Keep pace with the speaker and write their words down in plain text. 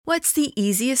What's the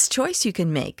easiest choice you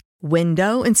can make?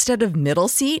 Window instead of middle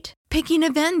seat? Picking a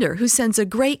vendor who sends a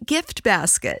great gift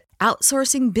basket?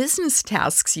 Outsourcing business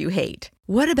tasks you hate?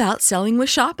 What about selling with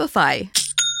Shopify?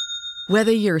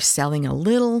 Whether you're selling a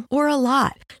little or a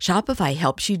lot, Shopify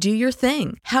helps you do your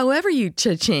thing, however you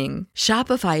cha-ching.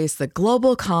 Shopify is the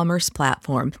global commerce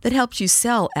platform that helps you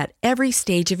sell at every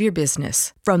stage of your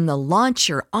business. From the launch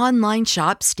your online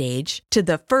shop stage to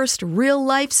the first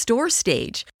real-life store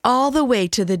stage, all the way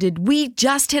to the did we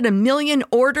just hit a million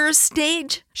orders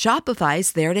stage.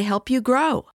 Shopify's there to help you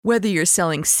grow. Whether you're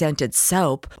selling scented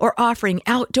soap or offering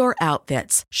outdoor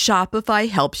outfits, Shopify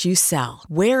helps you sell.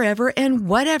 Wherever and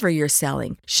whatever you're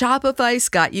selling, Shopify's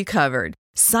got you covered.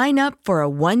 Sign up for a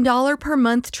 $1 per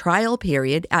month trial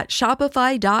period at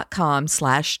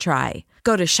shopify.com/try.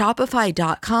 Go to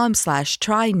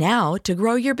shopify.com/try now to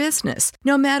grow your business,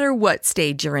 no matter what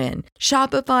stage you're in.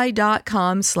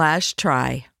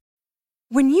 Shopify.com/try.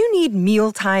 When you need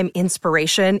mealtime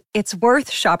inspiration, it's worth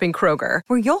shopping Kroger,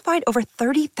 where you'll find over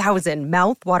 30,000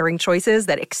 mouth-watering choices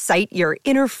that excite your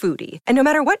inner foodie. And no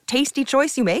matter what tasty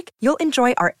choice you make, you'll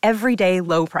enjoy our everyday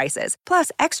low prices,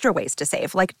 plus extra ways to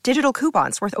save, like digital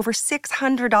coupons worth over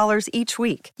 $600 each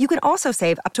week. You can also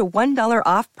save up to $1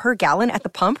 off per gallon at the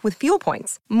pump with fuel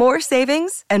points. More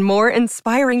savings and more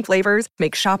inspiring flavors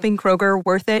make shopping Kroger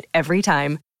worth it every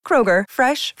time. Kroger,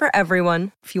 fresh for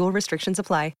everyone. Fuel restrictions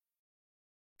apply.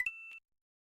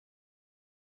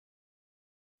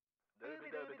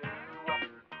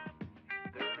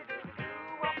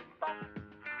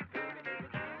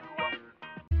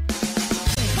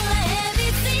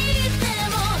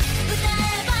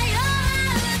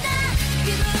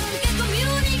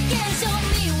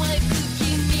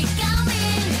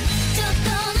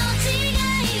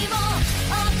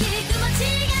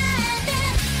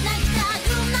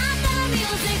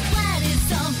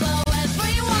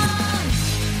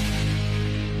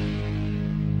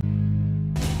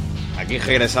 Aquí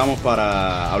regresamos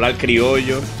para hablar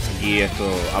criollo. Aquí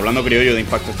hablando criollo de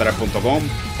ImpactoEstelar.com.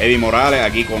 Eddie Morales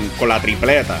aquí con la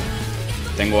tripleta.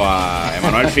 Tengo a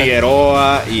Emanuel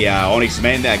Figueroa y a Onyx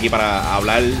Méndez aquí para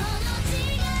hablar,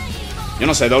 yo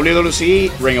no sé,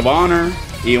 WWC, Ring of Honor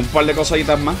y un par de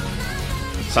cositas más.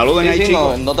 Saluden ahí,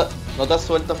 chicos. No te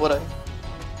sueltas por ahí.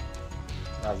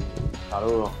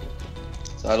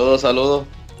 Saludos.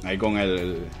 Ahí con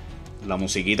la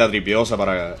musiquita tripiosa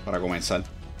para comenzar.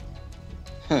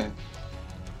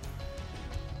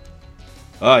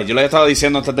 Ay, yo les estaba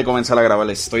diciendo antes de comenzar a grabar,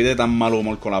 estoy de tan mal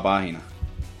humor con la página.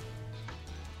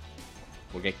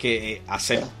 Porque es que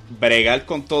bregar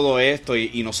con todo esto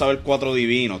y no saber cuatro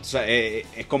divinos, o sea,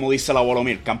 es como dice la abuelo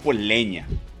mío, el campo es leña.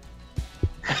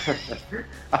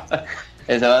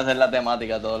 Esa va a ser la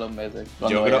temática todos los meses.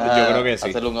 Yo creo que sí.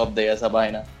 Hacer un update a esa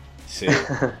página.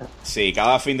 Sí,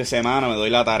 cada fin de semana me doy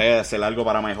la tarea de hacer algo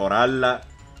para mejorarla.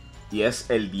 Y es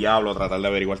el diablo tratar de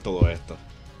averiguar todo esto.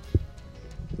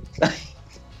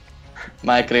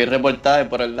 Más escribir reportajes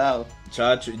por el lado.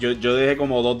 Chacho, yo dejé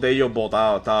como 2 de ellos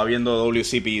botados. Estaba viendo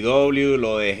WCPW,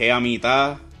 lo dejé a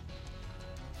mitad.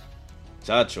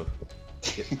 Chacho.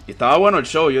 Y estaba bueno el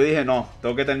show. Yo dije, no,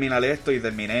 tengo que terminar esto. Y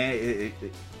terminé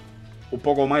un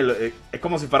poco más. Es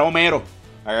como si fuera Homero,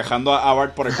 agajando a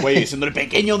Bart por el cuello y diciendo, ¡el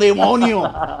pequeño demonio!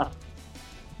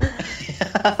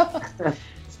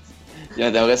 Yo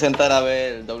me tengo que sentar a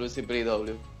ver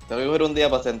WCPW. Tengo que ver un día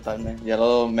para sentarme. Ya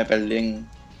me perdí en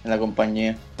la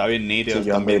compañía. Está bien nítido,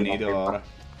 están bien nítido ahora.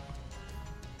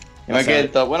 Yo me quedé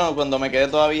cuando me quedé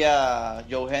todavía,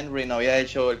 Joe Henry no había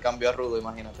hecho el cambio a rudo,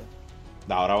 imagínate.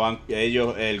 Ahora van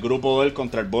ellos, el grupo de él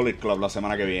contra el Bullet Club la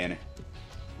semana que viene.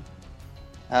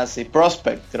 Ah, sí,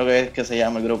 Prospect, creo que es que se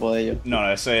llama el grupo de ellos.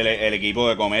 No, ese es el equipo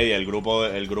de comedia, el grupo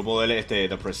de él,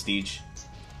 The Prestige.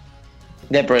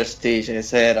 The Prestige,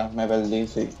 ese era, me perdí,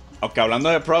 sí. Aunque hablando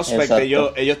de Prospect,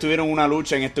 ellos tuvieron una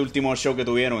lucha en este último show que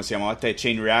tuvieron, que se llamaba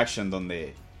Chain Reaction,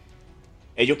 donde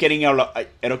ellos quieren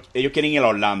ir a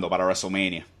Orlando para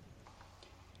WrestleMania.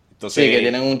 Entonces, sí, que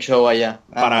tienen un show allá.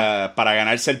 Para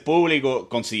ganarse el público,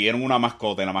 consiguieron una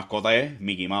mascota, y la mascota es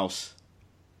Mickey Mouse.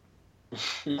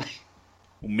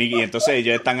 Un Mickey, entonces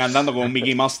ellos están andando con un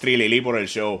Mickey Mouse Trilili por el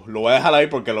show. Lo voy a dejar ahí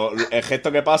porque el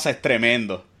gesto que pasa es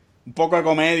tremendo. Un poco de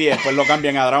comedia y después lo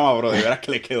cambian a drama, bro. De veras que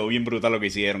les quedó bien brutal lo que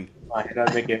hicieron.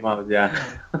 Imagínate que más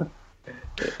ya.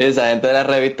 Esa gente de la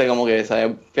revista como que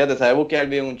sabe buscar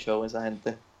bien un show, esa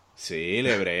gente. Sí,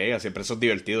 le brega. Siempre son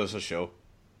divertidos esos shows.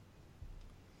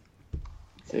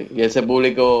 Sí, y ese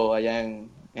público allá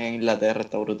en Inglaterra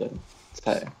está brutal.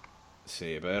 ¿Sabes?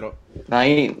 Sí, pero... No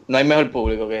hay mejor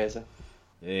público que ese.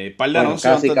 Par de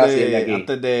anuncios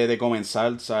antes de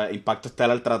comenzar. O sea, Impacto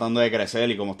Estelar tratando de crecer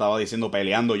y, como estaba diciendo,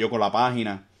 peleando yo con la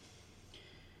página.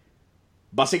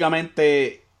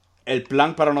 básicamente el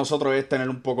plan para nosotros es tener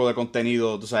un poco de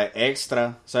contenido, tú sabes,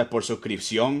 extra, ¿sabes? Por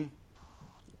suscripción.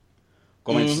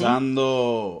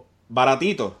 Comenzando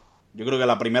baratito. Yo creo que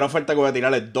la primera oferta que voy a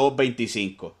tirar es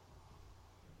 $2.25.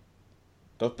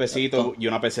 2 pesitos y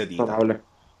una pesetita. Probable.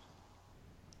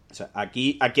 O sea,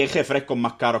 aquí hay refrescos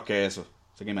más caros que eso.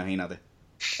 Así que imagínate.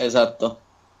 Exacto.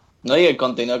 No, y el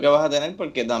contenido que vas a tener,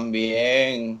 porque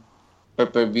también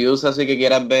per-views, así que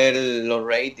quieras ver los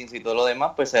ratings y todo lo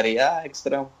demás, pues sería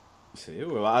extra. Sí,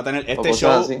 pues vas a tener O este cosas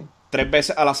show así. 3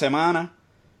 veces a la semana.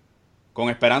 Con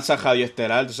Esperanza Radio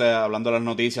Estelar, o sea, hablando de las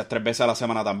noticias 3 veces a la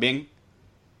semana también.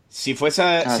 Si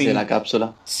fuese... Sí, la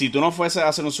cápsula. Si tú no fueses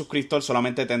a ser un suscriptor,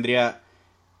 solamente tendría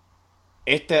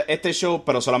este show,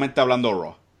 pero solamente hablando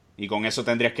Raw. Y con eso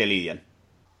tendrías que lidiar.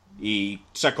 Y,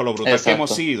 o sea, con lo brutal que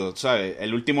hemos sido, ¿sabes?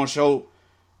 El último show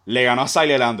le ganó a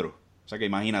Silent Andrew. O sea, que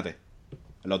imagínate,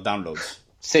 en los downloads.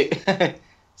 Sí,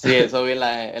 sí, eso vi en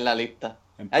la lista.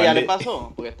 ¿Ya le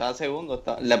pasó? Porque estaba segundo.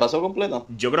 ¿Le pasó completo?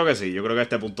 Yo creo que sí, yo creo que a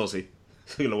este punto sí.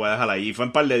 Sí, lo voy a dejar ahí. Y fue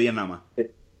en par de días nada más.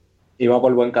 Iba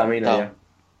por buen camino ya.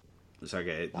 O sea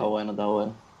que... Está bueno, está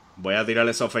bueno. Voy a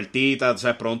tirarle esa ofertita,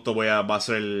 ¿sabes? Pronto va a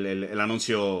hacer el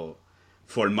anuncio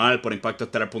formal por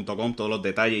impactoestelar.com, todos los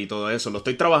detalles y todo eso. Lo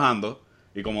estoy trabajando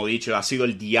y como he dicho, ha sido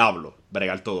el diablo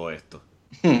bregar todo esto.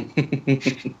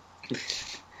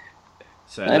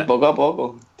 O sea, poco a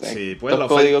poco. Sí, pues los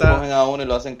códigos cogen a uno y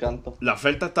lo hacen canto. La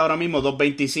oferta está ahora mismo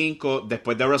 $2.25.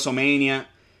 Después de WrestleMania,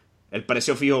 el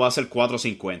precio fijo va a ser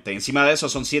 $4.50. Encima de eso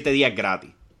son 7 días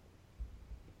gratis.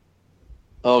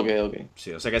 Ok.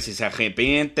 Sí, o sea que si se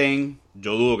arrepienten,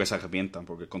 yo dudo que se arrepientan,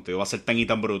 porque el contenido va a ser tan y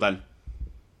tan brutal.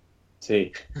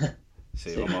 Sí.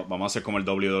 Sí. Vamos a hacer como el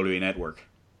WWE Network.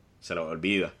 Se lo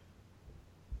olvida.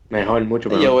 Mejor, mucho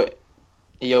mejor.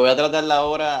 Y yo voy a tratar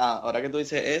ahora que tú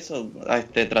dices eso,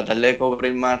 tratar de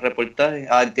cubrir más reportajes.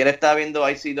 ¿Tienes estaba viendo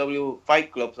ICW Fight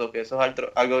Club? O que eso es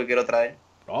algo que quiero traer.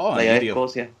 Oh, de allá de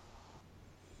Escocia.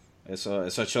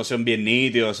 Esos shows son bien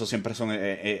nítidos, esos siempre son...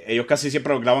 ellos casi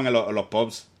siempre lo graban en los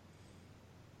pubs.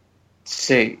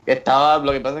 Sí,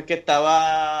 lo que pasa es que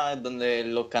estaba donde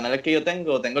los canales que yo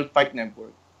tengo el Fight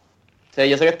Network. O sea,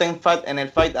 yo sé que está en el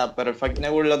Fight App, pero el Fight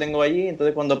Network lo tengo allí,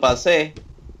 entonces cuando pasé,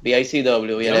 vi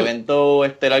ICW y el evento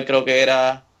estelar creo que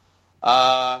era...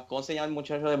 ¿cómo se llama el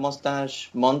muchacho de Mustache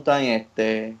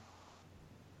Mountain?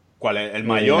 ¿Cuál es? ¿El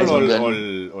mayor o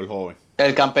el joven?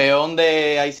 El campeón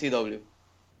de ICW.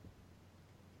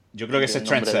 Yo creo que ese es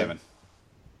Trent Seven.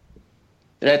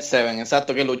 Trent Seven,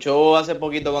 exacto, que luchó hace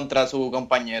poquito contra su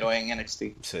compañero en NXT.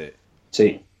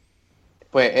 Sí.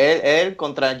 Pues él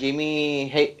contra Jimmy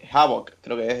Havoc,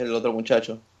 creo que es el otro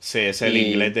muchacho. Sí, es el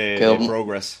inglés de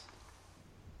Progress.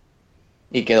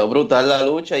 Y quedó brutal la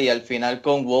lucha y al final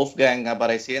con Wolfgang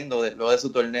apareciendo luego de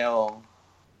su torneo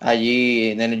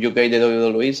allí en el UK de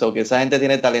WWE, so que esa gente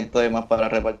tiene talento además para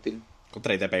repartir.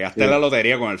 Contra, y te pegaste la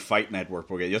lotería con el Fight Network,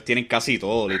 porque ellos tienen casi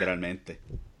todo, literalmente.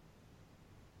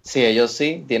 Sí, ellos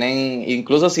sí. Tienen,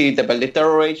 incluso si te perdiste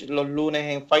Rage los lunes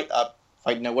en Fight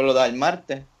Network lo da el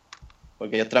martes,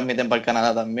 porque ellos transmiten para el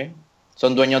Canadá también.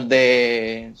 Son dueños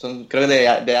creo que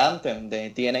de Anthem, de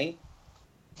TNA.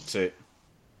 Sí.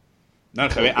 No,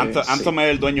 Anthem es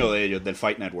el dueño de ellos, del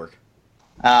Fight Network.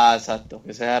 Exacto,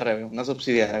 que sea al revés, una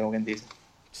subsidiaria, como quien dice.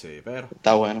 Sí, pero...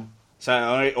 Está bueno. O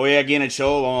sea, hoy aquí en el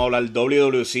show vamos a hablar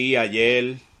WWC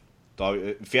ayer.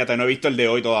 Fíjate, no he visto el de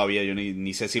hoy todavía. Yo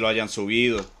ni sé si lo hayan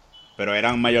subido. Pero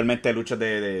eran mayormente luchas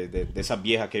de esas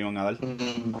viejas que iban a dar.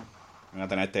 Van a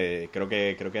tener creo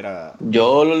que era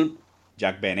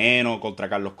Jack Veneno contra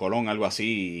Carlos Colón, algo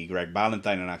así. Y Greg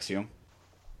Valentine en acción.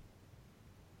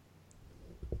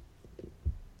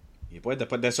 Y pues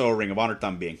después de eso Ring of Honor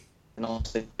también. No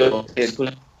sé.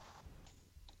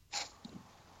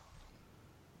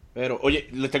 Pero, oye,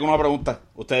 les tengo una pregunta.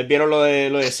 ¿Ustedes vieron lo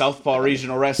de Southpaw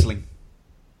Regional Wrestling?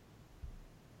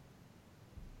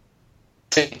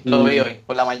 Sí, lo vi hoy,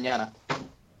 por la mañana.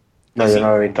 No, yo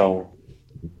no lo he visto aún.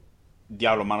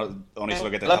 Diablo, mano, Onis,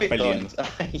 lo que te estás perdiendo.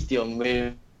 Ay, Dios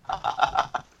mío.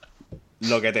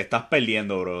 Lo que te estás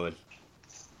perdiendo, brother.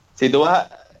 Si tú vas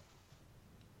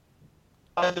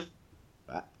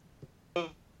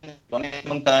pones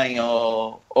Mountain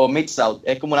o Mid-South,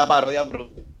 es como una parodia, pero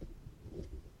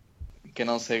que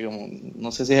no sé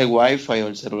si es el Wi-Fi o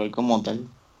el celular como tal.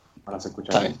 Ahora se escucha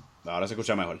Está bien. bien. Ahora se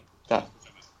escucha mejor. Está.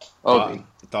 Okay.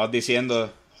 Estabas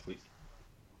diciendo...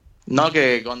 No,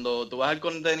 que cuando tú vas al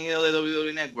contenido de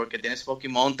WWE Network, que tienes Smoky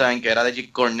Mountain, que era de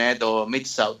Jim Cornette o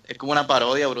Mid-South, es como una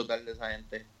parodia brutal de esa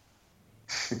gente.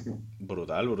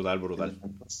 Brutal.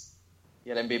 Y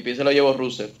el MVP se lo llevó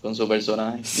Rusev con su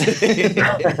personaje.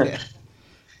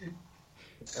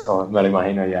 No, me lo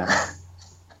imagino ya.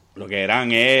 Lo que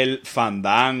eran él,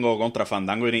 Fandango contra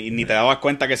Fandango, y ni te dabas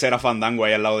cuenta que ese era Fandango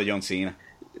ahí al lado de John Cena.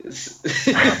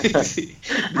 Sí,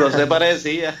 no se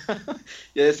parecía.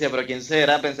 Yo decía, pero ¿quién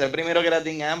será? Pensé primero que era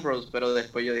Dean Ambrose, pero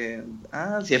después yo dije,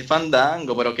 sí es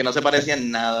Fandango, pero que no se parecía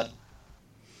en nada.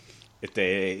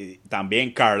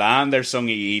 También Carl Anderson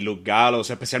y Luke Gallows,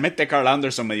 especialmente Carl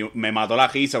Anderson me mató la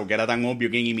risa porque era tan obvio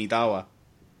quién imitaba.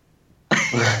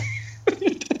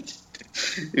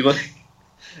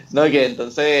 No, que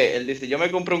entonces él dice, yo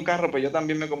me compré un carro, pues yo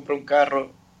también me compré un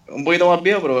carro, un poquito más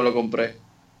viejo, pero lo compré.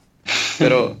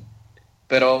 Pero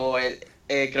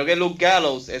creo que Luke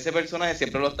Gallows, ese personaje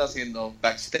siempre lo está haciendo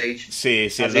backstage. Sí,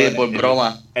 así por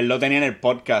broma. Él lo tenía en el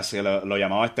podcast, que lo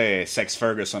llamaba Sex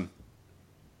Ferguson.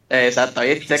 Exacto,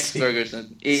 ahí es Sex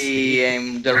Ferguson. Y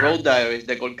en The Road Diaries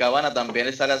de Colt Cabana también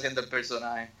él sale haciendo el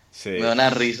personaje. Sí. Me da una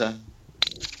risa.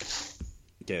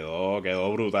 Quedó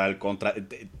brutal.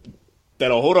 Te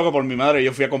lo juro que por mi madre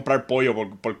yo fui a comprar pollo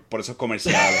por esos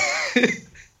comerciales.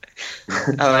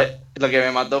 A ver, lo que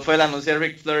me mató fue el anuncio de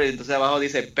Ric Flair y entonces abajo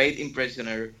dice Paid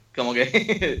Impressioner. Como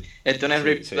que esto no es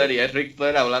Ric Flair y es Ric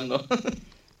Flair hablando.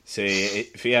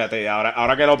 Sí, fíjate,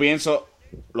 ahora que lo pienso,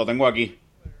 lo tengo aquí.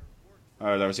 A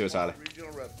ver si me sale.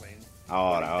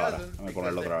 Ahora, déjame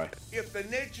ponerlo otra vez. If the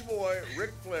Nature Boy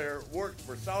Ric Flair worked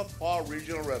for Southpaw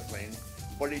Regional Wrestling,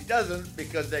 but he doesn't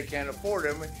because they can't afford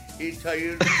him, he'd tell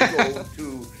you to go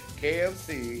to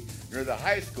KFC near the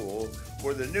high school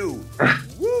for the new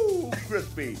woo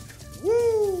crispy,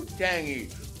 woo tangy,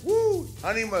 woo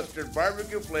honey mustard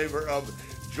barbecue flavor of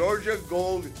Georgia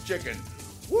Gold chicken.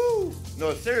 Woo!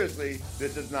 No, seriously,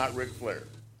 this is not Ric Flair.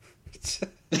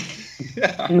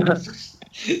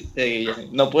 Sí,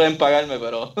 no pueden pagarme,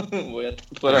 pero voy a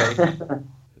estar por ahí.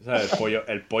 O sea,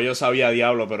 el pollo sabía a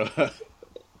diablo, pero...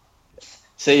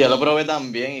 Sí, yo lo probé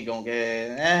también y como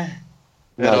que...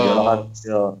 pero...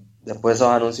 después de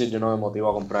esos anuncios yo no me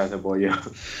motivo a comprar ese pollo.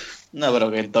 No,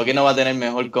 pero que Toki no va a tener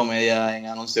mejor comedia en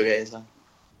anuncio que esa.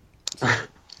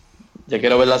 Yo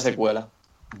quiero ver la secuela.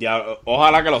 Ya,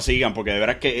 ojalá que lo sigan, porque de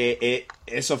verdad que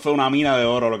eso fue una mina de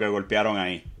oro lo que golpearon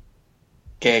ahí.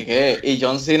 ¿Qué? Y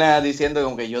John Cena diciendo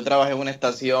como que yo trabajé en una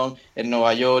estación en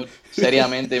Nueva York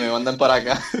seriamente y me mandan para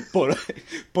acá.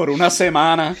 Por una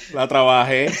semana la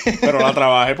trabajé, pero la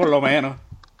trabajé por lo menos.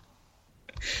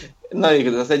 No, y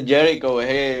entonces Jericho,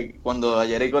 cuando a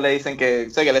Jericho le dicen que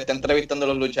le está entrevistando a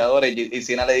los luchadores y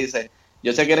Cena le dice,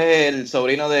 yo sé que eres el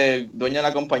sobrino del dueño de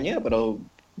la compañía, pero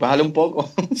bájale un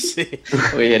poco. Sí.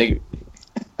 Oye, Jericho.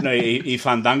 No, y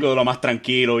Fandango de lo más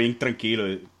tranquilo, bien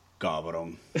tranquilo.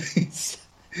 Cabrón.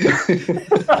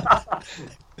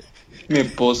 Mi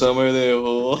esposa me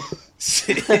dejó.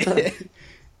 Sí.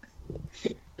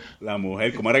 La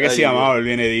mujer, ¿cómo era que se llamaba? Él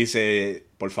viene y dice,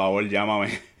 por favor,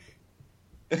 llámame.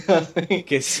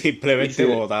 Que simplemente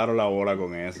botaron la bola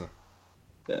con eso.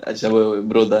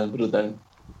 Brutal.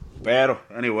 Pero,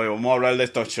 anyway, vamos a hablar de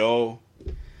estos shows.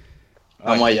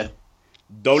 Vamos allá.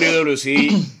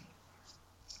 WWC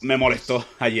me molestó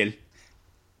ayer.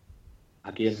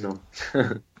 ¿A quién no?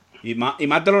 Y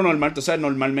más de lo normal, tú sabes,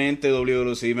 normalmente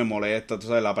WWC me molesta, tú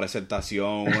sabes, la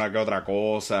presentación, una que otra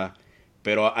cosa.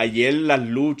 Pero ayer las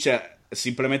luchas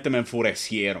simplemente me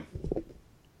enfurecieron.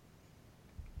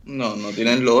 No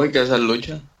tienen lógica esas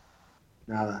luchas.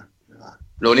 Nada.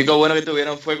 Lo único bueno que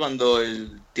tuvieron fue cuando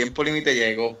el tiempo límite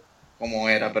llegó, como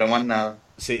era, pero más nada.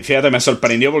 Sí, fíjate, me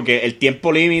sorprendió porque el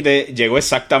tiempo límite llegó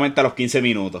exactamente a los 15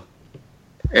 minutos.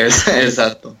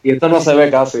 Exacto. Y esto no se ve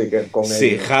casi que con ellos.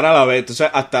 Sí, rara la vez, tú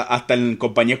sabes, hasta en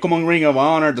compañías como en Ring of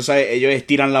Honor, tú sabes, ellos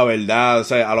estiran la verdad, o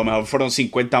sea, a lo mejor fueron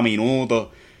 50 minutos,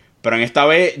 pero en esta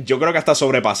vez yo creo que hasta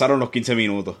sobrepasaron los 15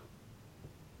 minutos.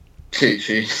 Sí.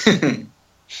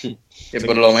 Que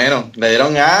por lo menos le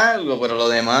dieron algo, pero lo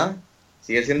demás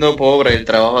sigue siendo pobre el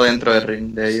trabajo dentro del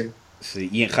ring de ellos. Sí,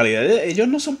 y en realidad ellos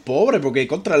no son pobres, porque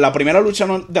contra la primera lucha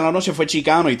de la noche fue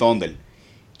Chicano y Thunder.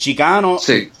 Chicano,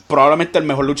 sí, probablemente el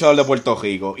mejor luchador de Puerto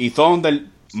Rico. Y Thunder,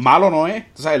 malo no es.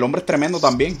 O sea, el hombre es tremendo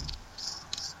también.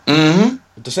 Uh-huh.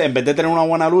 Entonces, en vez de tener una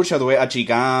buena lucha, tú ves a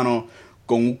Chicano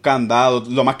con un candado.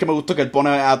 Lo más que me gustó es que él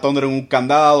pone a Thunder en un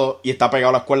candado y está pegado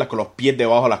a las cuerdas con los pies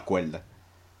debajo de las cuerdas.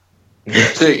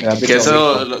 Sí, que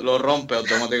eso lo rompe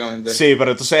automáticamente. Sí,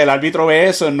 pero entonces el árbitro ve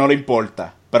eso y no le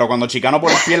importa. Pero cuando Chicano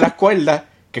pone el pie en las cuerdas,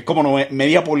 que es como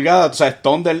media pulgada, tú sabes,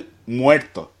 Thunder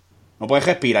muerto. No puede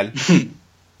respirar.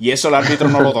 Y eso el árbitro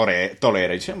no lo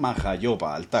tolera. Y dice, maja, yo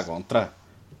pa' alta contra.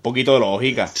 Un poquito de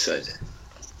lógica.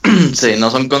 Sí,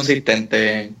 no son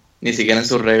consistentes ni siquiera en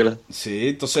sus reglas. Sí,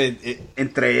 entonces,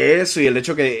 entre eso y el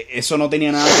hecho que eso no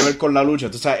tenía nada que ver con la lucha,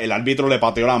 entonces el árbitro le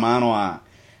pateó la mano a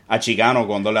Chicano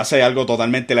cuando le hace algo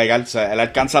totalmente legal. O sea, él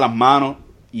alcanza las manos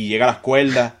y llega a las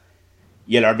cuerdas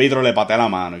y el árbitro le patea la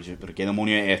mano. Y yo, ¿pero qué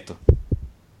demonio es esto?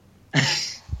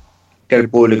 Que el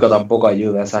público tampoco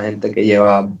ayuda a esa gente que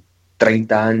lleva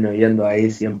 30 años yendo ahí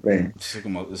siempre.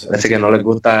 Parece que no les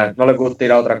gusta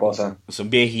ir a otra cosa. Son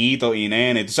viejitos y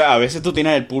nenes. O sea, a veces tú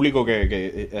tienes el público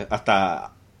que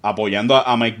hasta apoyando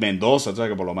a Mike Mendoza, o sea,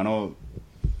 que por lo menos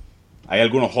hay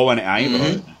algunos jóvenes ahí,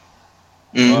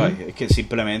 pero ay, es que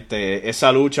simplemente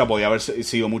esa lucha podía haber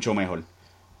sido mucho mejor.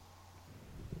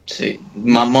 Sí,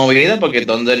 más movida porque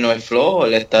Thunder no es flojo,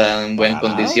 él está en buena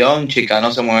condición,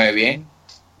 Chicano se mueve bien.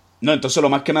 No, entonces lo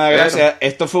más que me da gracia,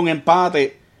 esto fue un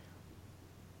empate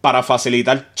para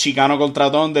facilitar Chicano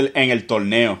contra Thunder en el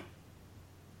torneo.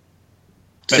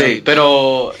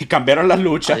 Pero cambiaron las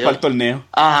luchas para el torneo.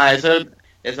 Ajá, eso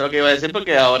es lo que iba a decir,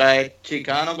 porque ahora es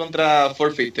Chicano contra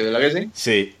 450, ¿verdad que sí?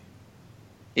 Sí.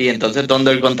 Y entonces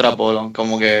Thunder contra Apollo,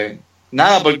 como que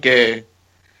nada, porque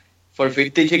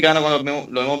 450 y Chicano cuando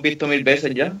lo hemos visto 1000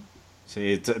 veces ya.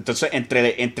 Sí, entonces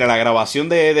entre la grabación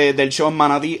del show en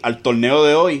Manatí al torneo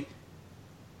de hoy,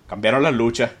 cambiaron las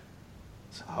luchas.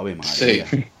 Sabe, María.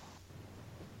 Sí.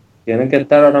 Tienen que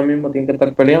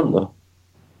estar peleando.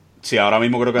 Sí, ahora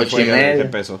mismo creo que fue el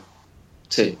peso.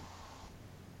 Sí.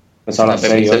 Pues a las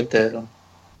 6.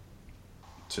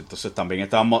 Entonces también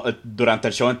durante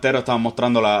el show entero estaban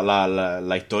mostrando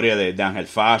la historia de Ángel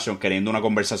Fashion, queriendo una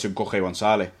conversación con Jay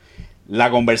González.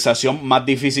 La conversación más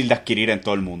difícil de adquirir en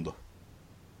todo el mundo.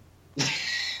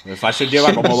 El Fashion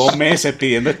lleva como 2 meses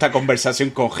pidiendo esta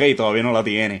conversación con Jay y todavía no la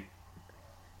tiene.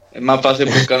 Es más fácil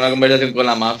buscar una conversación con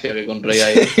la mafia que con Rey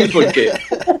ahí, porque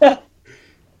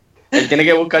él tiene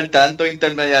que buscar tantos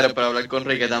intermediarios para hablar con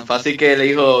Rey, que tan fácil que el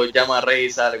hijo llama a Rey y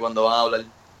sale cuando van a hablar.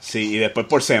 Sí, y después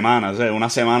por semana, o sea, una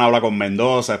semana habla con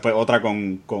Mendoza, después otra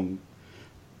con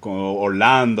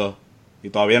Orlando, y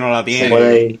todavía no la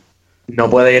tiene. No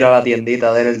puede ir a la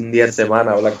tiendita de él un día de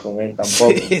semana a hablar con él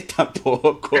tampoco. Sí,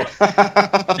 tampoco.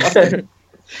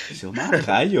 Yo más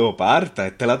rayo,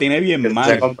 parta, la tiene bien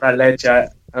mal.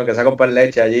 Aunque sea comprar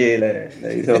leche allí, le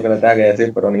dice lo que le tenga que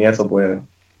decir, pero ni eso puede.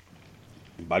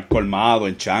 Va al colmado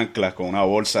en chanclas con una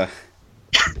bolsa.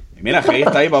 Y mira, Jay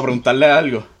está ahí para preguntarle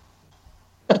algo.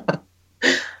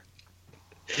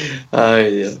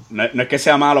 Ay, Dios. No es que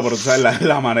sea malo, pero tú sabes,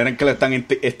 la manera en que le están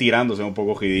estirando es un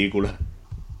poco ridícula.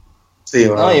 Sí,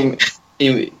 no,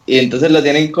 y entonces lo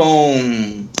tienen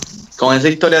con esa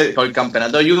historia con el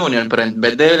campeonato junior, pero en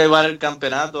vez de elevar el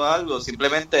campeonato a algo,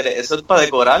 simplemente eso es para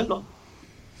decorarlo.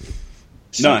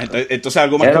 No, entonces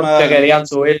algo más que querían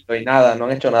subirlo y nada, no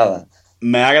han hecho nada.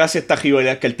 Me da gracia esta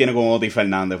rivalidad que él tiene con Oti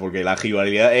Fernández, porque la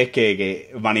rivalidad es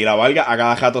que Vanilla Vargas a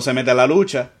cada jato se mete en la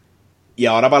lucha, y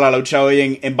ahora para la lucha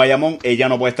hoy en Bayamón, ella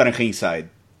no puede estar en ringside.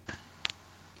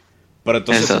 Pero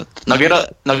entonces... Eso. No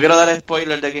quiero dar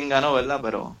spoiler de quién ganó, ¿verdad?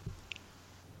 Pero...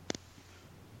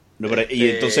 No, pero y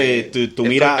entonces tú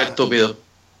miras... Estúpido.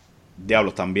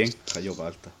 Diablos también, cayó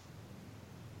parta.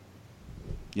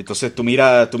 Y entonces tú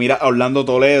miras a Orlando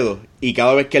Toledo, y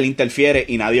cada vez que él interfiere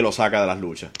y nadie lo saca de las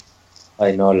luchas.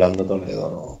 Ay, no, Orlando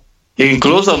Toledo, no.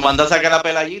 Incluso manda a sacar a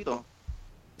Pelayito.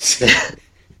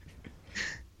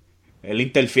 Él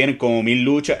interfiere en como 1000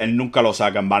 luchas, él nunca lo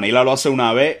saca. Vanilla lo hace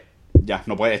una vez, ya,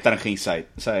 no puede estar en ringside.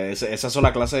 O sea, esas son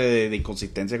las clases de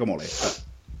inconsistencia que molesta.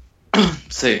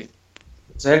 Sí.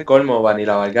 Ese es el colmo,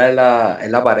 Vanilla Vargas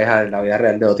es la pareja en la vida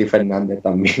real de Oti Fernández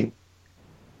también.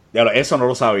 Diablo, eso no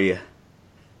lo sabía.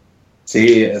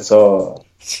 Sí, eso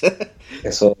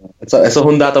es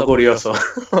un dato curioso.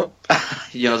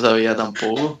 Yo no sabía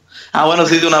tampoco. Bueno,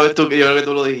 sí, de una vez yo creo que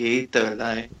tú lo dijiste,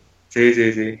 ¿verdad?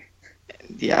 Sí.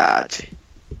 Diache.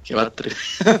 Qué batri.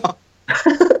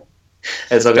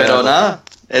 Pero nada,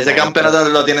 ese campeonato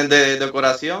lo tienen de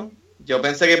decoración. Yo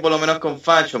pensé que por lo menos con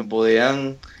Fashion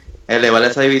podían elevar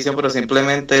esa división, pero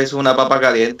simplemente es una papa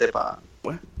caliente para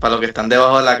los que están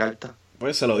debajo de la carta.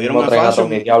 Pues se lo dieron a Fashion.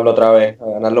 Tommy Diablo otra vez, a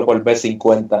ganarlo por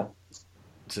B50.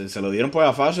 Se lo dieron pues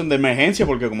a Fashion de emergencia,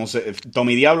 porque como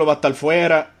Tommy Diablo va a estar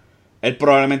fuera, él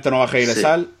probablemente no va a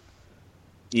regresar. Sí.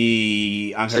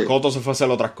 Y Ángel Cotto se fue a hacer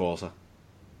otras cosas.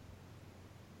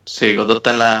 Sí, Cotto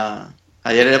está en la...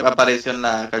 Ayer apareció en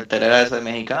la cartelera ese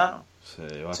mexicano. Sí,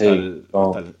 va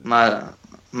a estar...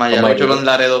 Mayarocho con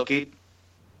Laredo Kid.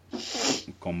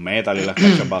 Con Metal y las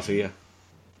canchas vacías.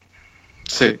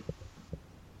 Sí.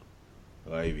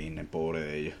 Ay, vine, pobre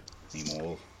de ellos. Ni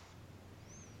modo.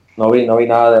 No vi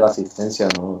nada de la asistencia,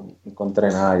 no encontré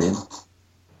nada allí.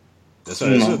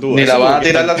 Ni la van a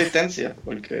tirar la asistencia,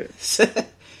 porque...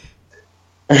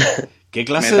 ¿Qué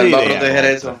clase de idea? Va a proteger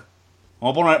eso.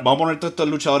 Vamos a poner todos estos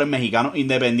luchadores mexicanos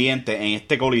independientes en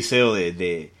este coliseo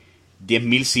de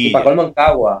 10,000 sillas. Y para colmo en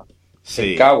Cagua.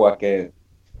 Sí. En Cagua, que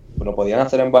lo podían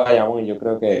hacer en Bayamón y yo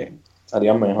creo que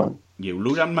estarían mejor. Y un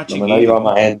lugar más No chiquito. me iba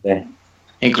más gente.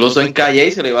 Incluso en Calle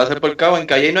se lo iba a hacer por cabo. En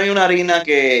Calle no hay una harina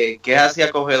que es así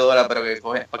acogedora, pero que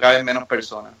caben menos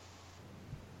personas.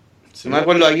 Sí. No me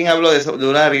acuerdo, alguien habló de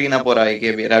una harina por ahí que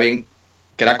era bien,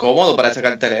 que era cómodo para esa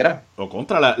cartelera. O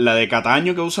contra la de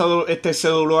Cataño que usa este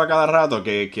CW a cada rato,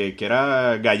 que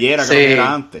era gallera, Sí. creo que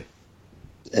era antes.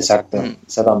 Exacto,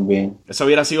 esa también. Eso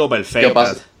hubiera sido ¿Qué perfecto.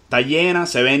 pasa? Está llena,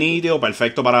 se ve nítido,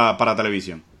 perfecto para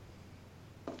televisión.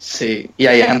 Sí, y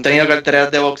ahí han tenido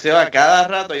carteleras de boxeo. A cada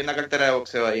rato hay una cartera de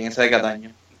boxeo ahí en esa de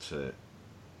Cataño. Sí.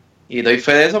 Y doy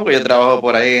fe de eso porque yo trabajo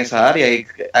por ahí en esa área. Y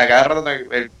a cada rato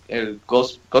el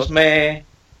Cosme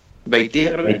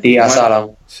Beitía, creo que. Beitía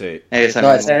Salón. Sí. Esa No,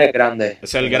 misma. ese es el grande. Ese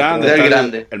es el grande. Ese es el está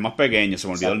grande. El más pequeño, se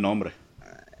me olvidó el nombre.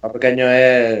 El más pequeño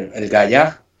es el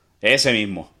Gallá. Ese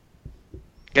mismo.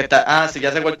 Que está, sí,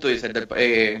 ya sé cuál tú dices,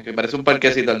 que parece un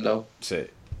parquecito al lado. Sí.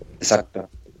 Exacto.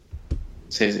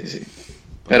 Sí.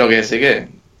 Pero que sí que,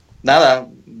 nada,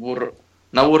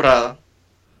 una burrada.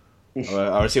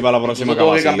 A ver si para la próxima ¿No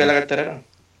tuvo que acaba cambiar la así. cartelera?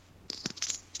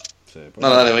 Sí, pues. No,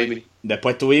 dale, baby.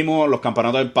 Después tuvimos los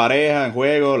campeonatos de pareja en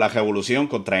juego, la Revolución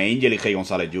contra Angel y Rey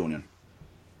González Jr.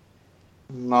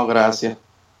 No, gracias.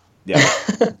 Ya.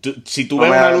 Si tú No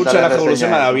ves me una hagas lucha de la darle Revolución,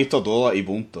 reseña la a has eso. visto toda y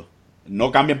punto.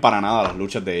 No cambian para nada las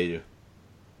luchas de ellos.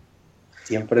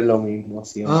 Siempre es lo mismo,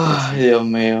 siempre. Ay, Dios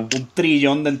mío. Un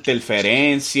trillón de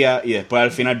interferencia y después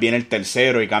al final viene el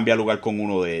tercero y cambia lugar con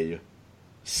uno de ellos.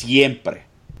 Siempre.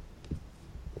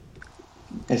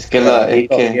 Es que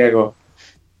Maldito Diego.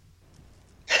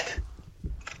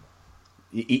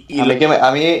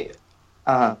 a mí,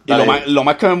 ajá. Y lo dale. lo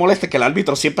más que me molesta es que el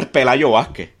árbitro siempre es Pelayo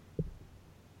Vázquez.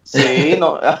 Sí,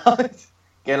 no.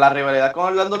 Que la rivalidad con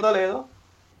Orlando Toledo.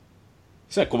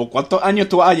 O sea, como cuántos años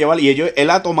tú vas a llevar. Y él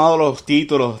ha tomado los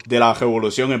títulos de la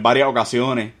Revolución en varias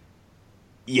ocasiones.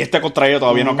 Y este contra ellos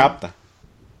todavía no capta.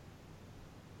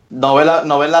 No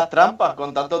ve las trampas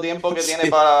con tanto tiempo que tiene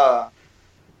para.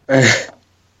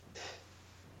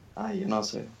 Ay, yo no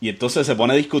sé. Y entonces se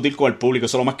pone a discutir con el público.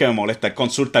 Eso es lo más que me molesta. Él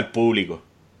consulta al público.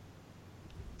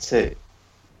 Sí.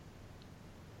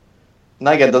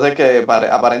 No, y que entonces que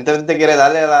aparentemente quiere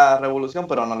darle a la revolución,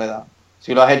 pero no le da.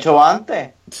 Si lo has hecho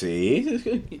antes. Sí,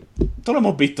 esto lo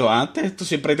hemos visto antes. Esto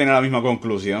siempre tiene la misma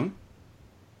conclusión.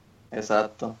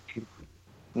 Exacto.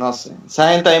 No sé.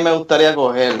 Esa gente a mí me gustaría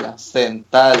cogerla,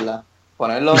 sentarla,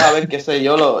 ponerlos a ver, qué sé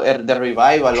yo, The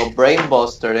Revival, los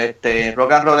Brainbusters,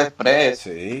 Rock and Roll Express.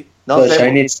 Sí. No Los sé.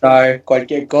 Shining Star,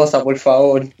 cualquier cosa, por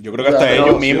favor. Yo creo que hasta Pero-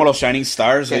 ellos mismos, los Shining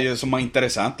Stars, ¿Qué? ellos son más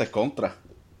interesantes contra.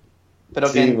 Pero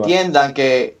Sí, que man. entiendan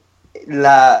que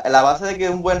la base de que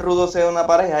un buen rudo sea una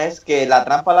pareja es que la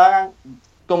trampa la hagan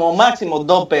como máximo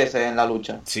 2 veces en la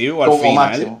lucha. Sí, o al como final.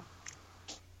 máximo.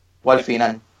 O al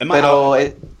final. Es más, Pero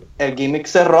el gimmick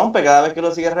se rompe cada vez que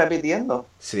lo sigues repitiendo.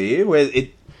 Sí, pues.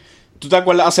 ¿Tú te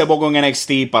acuerdas hace poco en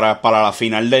NXT para la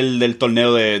final del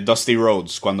torneo de Dusty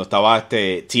Rhodes? Cuando estaba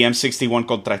TM61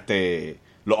 contra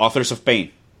los Authors of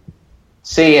Pain.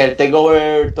 Sí, el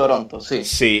Takeover Toronto, sí.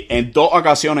 Sí, en 2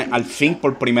 ocasiones, al fin,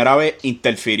 por primera vez,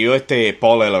 interfirió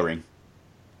Paul Ellering.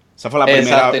 Esa fue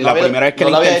Exacto, y la primera vez que no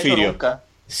le lo había hecho interfirió. nunca.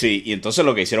 Sí, y entonces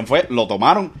lo que hicieron fue, lo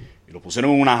tomaron y lo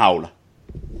pusieron en una jaula.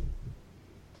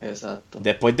 Exacto.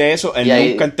 Después de eso, él Y ahí-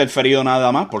 nunca ha interferido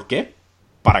nada más. ¿Por qué?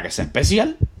 Para que sea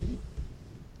especial.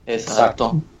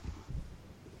 Exacto.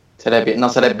 No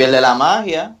se les pierde la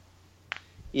magia.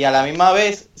 Y a la misma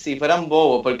vez, si fueran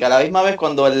bobos, porque a la misma vez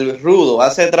cuando el rudo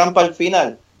hace trampa al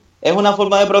final, es una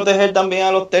forma de proteger también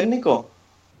a los técnicos.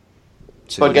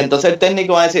 Sí. Porque entonces el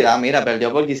técnico va a decir, mira,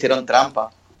 perdió porque hicieron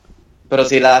trampa. Pero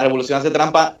si la revolución hace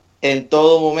trampa en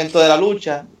todo momento de la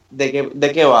lucha, ¿de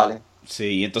qué vale?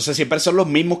 Sí, entonces siempre son los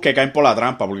mismos que caen por la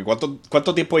trampa. Porque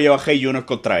 ¿cuánto tiempo lleva Hey Junior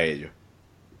contra ellos?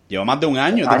 Lleva más de un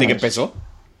año desde que empezó.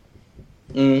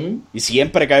 Ujú. Y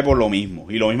siempre cae por lo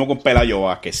mismo. Y lo mismo con Pelayo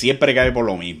Vázquez. Siempre cae por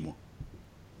lo mismo.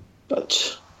 O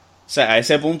sea, a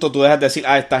ese punto tú dejas de decir,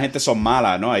 esta gente son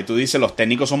malas, ¿no? Ahí tú dices, los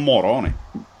técnicos son morones.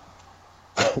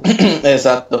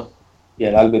 Exacto. Y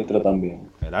el árbitro también.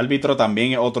 El árbitro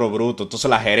también es otro bruto. Entonces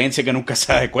la gerencia que nunca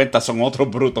se da cuenta son otros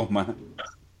brutos más.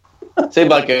 Sí,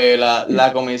 porque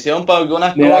la comisión para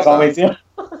algunas Ni la cosas, comisión.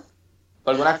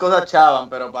 para algunas cosas chavan,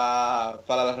 pero para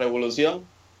la revolución,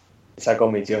 Esa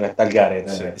comisión está al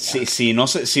garete. Si no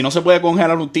se puede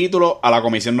congelar un título, a la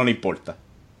comisión no le importa.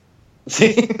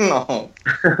 sí, no.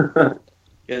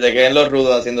 Que se queden los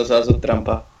rudos haciendo todas sus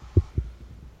trampas.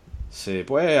 Sí,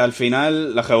 pues al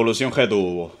final la revolución que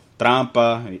tuvo.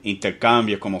 Trampas,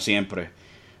 intercambios, como siempre.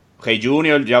 Hey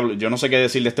Junior, yo no sé qué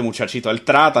decir de este muchachito. Él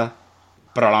trata,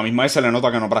 pero a la misma vez se le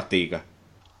nota que no practica.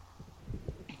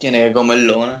 Tiene que comer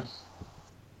lona.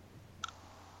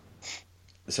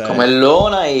 comer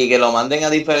lona y que lo manden a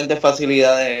diferentes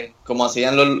facilidades, como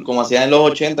hacían en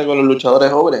los 80 con los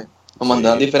luchadores jóvenes. Lo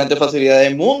mandaban a diferentes facilidades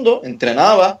del mundo,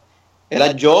 entrenaba,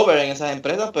 era jobber en esas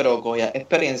empresas, pero cogía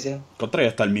experiencia. Contra, y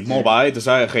hasta el mismo Bay, tú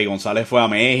sabes, Rey González fue a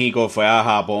México, fue a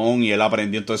Japón y él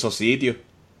aprendió en todos esos sitios.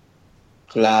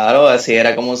 Claro, así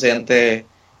era como si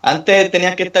antes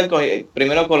tenías que estar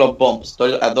primero con los bumps,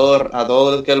 a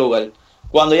todo aquel lugar.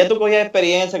 Cuando ya tú cogías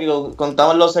experiencia, que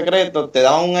contaban los secretos, te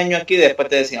daban un año aquí y después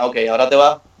te decían, ok, ahora te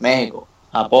vas a México,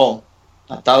 Japón,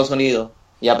 a Estados Unidos,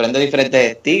 y aprendes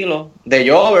diferentes estilos de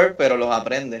jobber, pero los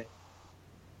aprendes.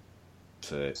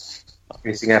 Sí.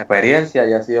 Y sin experiencia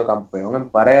ya ha sido campeón en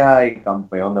pareja y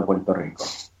campeón de Puerto Rico,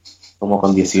 como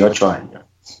con 18 años.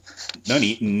 No,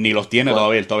 ni los tiene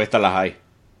todavía, él todavía está en las high.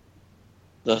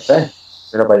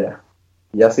 Mira para allá.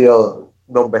 Ya ha sido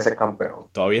 2 veces campeón.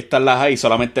 Todavía está en las high y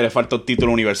solamente le falta un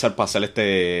título universal para hacer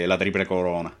la triple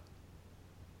corona.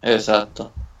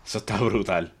 Exacto. Eso está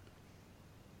brutal.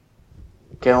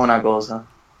 Que es una cosa.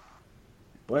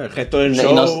 Pues el resto del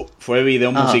show fue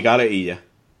videos musicales y ya.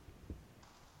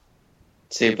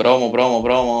 Sí,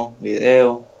 promo,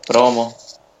 video, promo.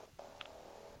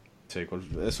 Sí,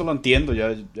 eso lo entiendo,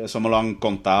 ya eso me lo han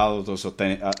contado, todos esos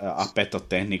aspectos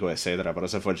técnicos, etcétera, pero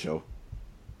ese fue el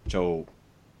show.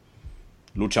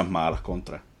 Luchas malas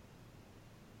contra.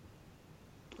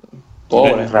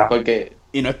 Pobre, porque...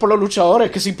 Y no es por los luchadores,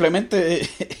 es que simplemente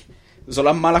son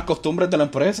las malas costumbres de la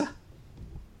empresa.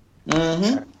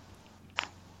 Uh-huh.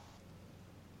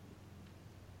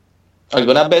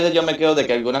 Algunas veces yo me quedo de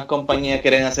que algunas compañías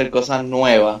quieren hacer cosas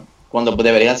nuevas cuando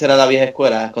deberían ser a la vieja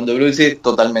escuela. Con WC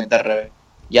totalmente al revés.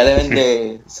 Ya deben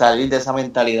de salir de esa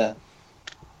mentalidad.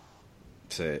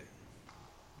 Sí.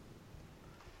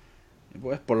 Y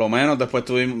pues por lo menos después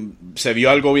se vio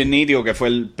algo bien nítido que fue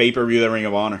el pay-per-view de Ring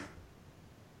of Honor.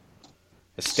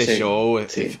 Este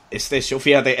show,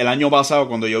 fíjate, el año pasado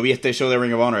cuando yo vi este show de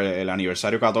Ring of Honor, el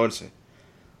aniversario 14,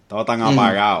 estaba tan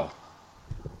apagado.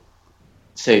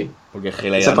 Sí. Porque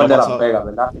ese fue el de Las Vegas,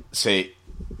 ¿verdad? Sí.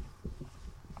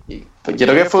 Pues yo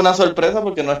creo que fue una sorpresa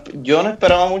porque yo no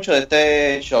esperaba mucho de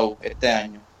este show este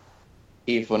año.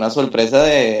 Y fue una sorpresa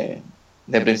de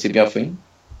principio a fin.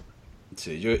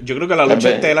 Sí, yo creo que la lucha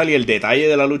estelar y el detalle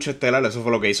de la lucha estelar, eso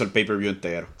fue lo que hizo el pay-per-view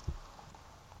entero.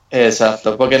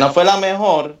 Exacto, porque no fue la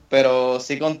mejor, pero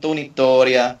sí contó una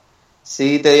historia,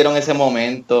 sí te dieron ese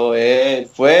momento,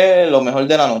 fue lo mejor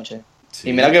de la noche. Sí.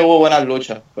 Y mira que hubo buenas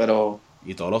luchas, pero...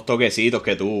 Y todos los toquecitos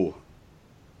que tuvo.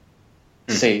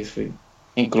 Sí.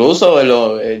 Incluso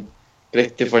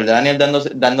Christopher Daniel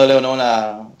dándole honor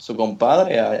a su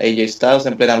compadre, a AJ Styles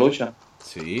en plena lucha.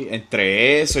 Sí,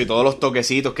 entre eso y todos los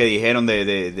toquecitos que dijeron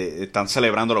de están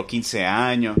celebrando los 15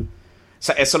 años. O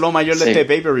sea, eso es lo mayor de este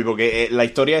pay-per-view, porque la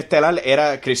historia estelar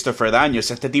era Christopher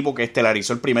Daniels, este tipo que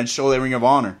estelarizó el primer show de Ring of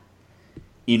Honor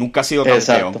y nunca ha sido campeón.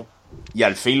 Exacto. Y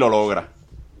al fin lo logra.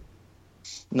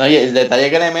 No, y el detalle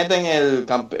que le meten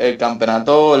el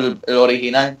campeonato, el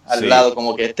original, al lado,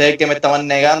 como que este es el que me estaban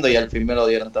negando y al fin me lo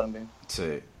dieron también.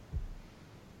 Sí.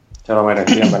 Se lo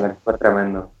merecía, fue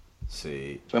tremendo.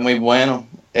 Sí. Fue muy bueno.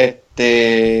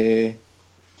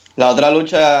 La otra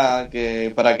lucha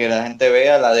que para que la gente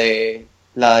vea, la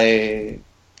de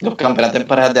los campeonatos en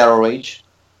parejas de ROH.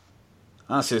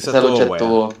 Ah, sí, esa lucha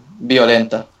estuvo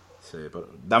violenta. Sí, pero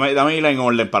dame ir en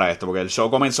orden para esto, porque el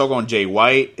show comenzó con Jay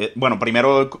White. Bueno,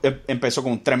 primero empezó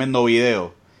con un tremendo video,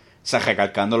 o sea,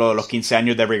 recalcando los 15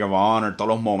 años de Ring of Honor, todos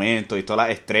los momentos y todas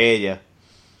las estrellas,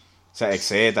 o sea,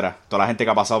 etcétera. Toda la gente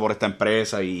que ha pasado por esta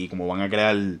empresa y cómo van a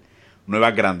crear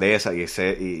nuevas grandezas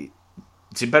y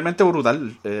simplemente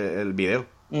brutal el video.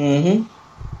 Uh-huh.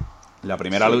 La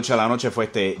primera lucha de la noche fue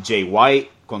Jay White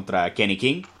contra Kenny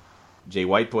King. Jay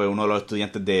White, pues, uno de los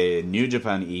estudiantes de New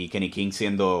Japan y Kenny King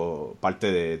siendo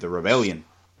parte de The Rebellion.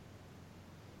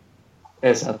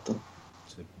 Exacto.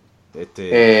 Sí.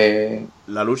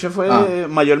 La lucha fue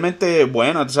mayormente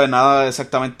buena, entonces nada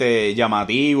exactamente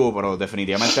llamativo, pero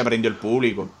definitivamente prendió el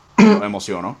público, lo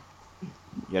emocionó.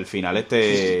 Y al final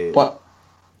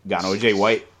ganó Jay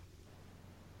White.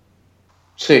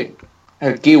 Sí,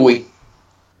 el Kiwi.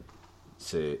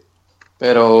 Sí.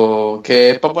 Pero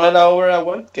que es para poner a over a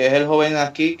White, que es el joven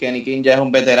aquí. Kenny King ya es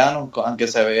un veterano, aunque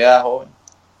se vea joven.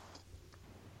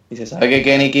 Y se sabe que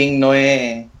Kenny King no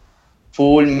es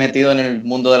full metido en el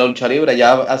mundo de la lucha libre.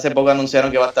 Ya hace poco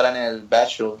anunciaron que va a estar en el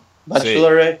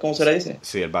Bachelorette, ¿cómo se le dice?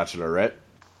 Sí, el Bachelorette.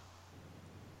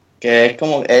 Que es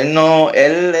como,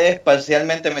 él es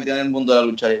parcialmente metido en el mundo de la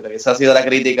lucha libre. Esa ha sido la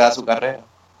crítica a su carrera.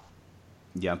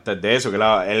 Y antes de eso,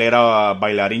 él era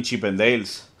bailarín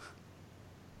Chippendales.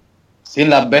 Sí, en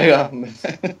Las Vegas.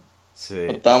 Sí.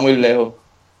 Estaba muy lejos.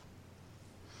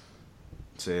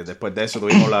 Sí, después de eso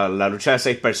tuvimos la lucha de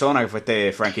 6 personas, que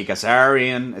fue Frankie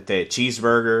Kazarian,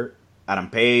 Cheeseburger,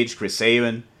 Adam Page, Chris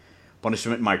Sabin,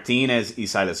 Punishment Martinez y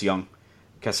Silas Young.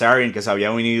 Kazarian, que se había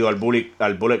unido al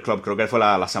Bullet Club, creo que fue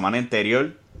la semana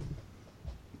anterior,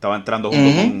 estaba entrando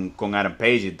junto con Adam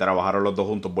Page y trabajaron los dos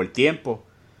juntos por el tiempo.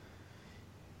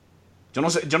 Yo no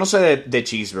sé de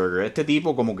Cheeseburger. Este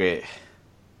tipo como que...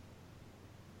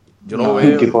 Yo lo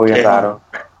veo... Un tipo bien raro.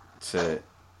 Sí.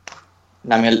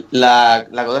 La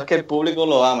cosa es que el público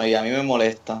lo ama y a mí me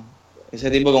molesta. Ese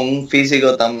tipo con un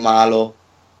físico tan malo.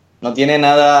 No tiene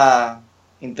nada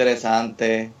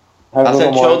interesante. Hace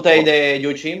el showtime de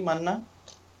Yushin, más nada.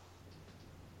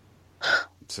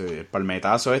 Sí, el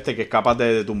palmetazo que es capaz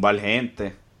de tumbar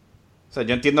gente. O sea,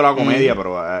 yo entiendo la comedia,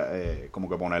 pero como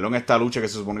que ponerlo en esta lucha que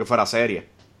se supone que fuera seria.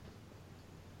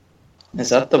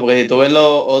 Exacto, porque si tú ves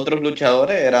los otros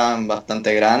luchadores, eran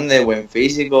bastante grandes, buen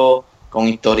físico, con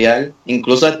historial.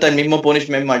 Incluso hasta el mismo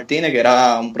Punishment Martinez, que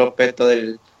era un prospecto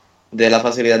de la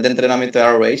facilidad de entrenamiento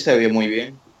de ROH, se vio muy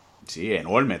bien. Sí,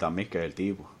 enorme también que es el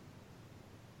tipo.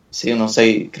 Sí, unos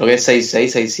 6, creo que es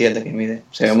 6'6", 6'7" que mide.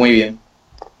 Se ve muy bien.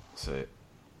 Sí.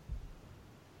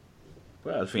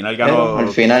 Pues al final ganó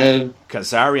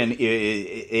Kazarian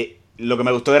y lo que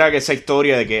me gustó era que esa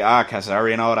historia de que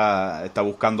Kazarian ahora está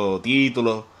buscando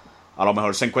títulos, a lo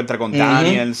mejor se encuentra con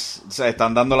Daniels, o sea,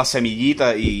 están dando las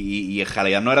semillitas y en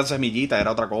realidad no eran semillitas,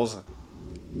 era otra cosa.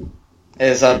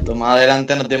 Exacto, más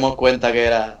adelante nos dimos cuenta que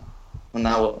era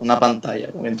una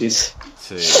pantalla, como quien dice.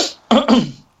 Sí.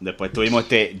 Después tuvimos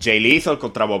Jay Lethal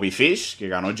contra Bobby Fish, que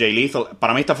ganó Jay Lethal.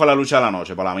 Para mí esta fue la lucha de la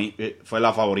noche, para mí fue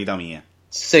la favorita mía.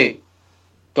 Sí.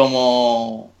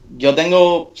 Como yo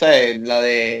tengo, o sea, la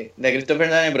de Christopher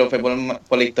Daniels, pero fue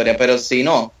por la historia, pero si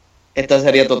no, esta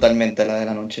sería totalmente la de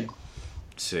la noche.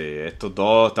 Sí, estos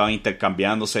dos estaban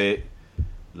intercambiándose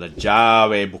las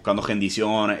llaves, buscando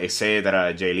rendiciones,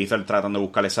 etcétera. Jay Lethal tratando de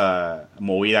buscar esa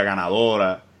movida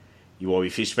ganadora y Bobby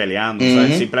Fish peleando. O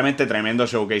sea, simplemente tremendo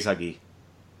showcase aquí.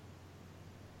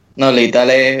 No, Lethal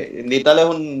es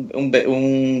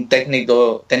un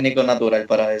técnico natural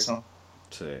para eso.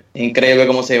 Sí. Increíble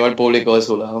cómo se lleva el público de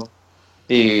su lado.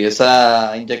 Y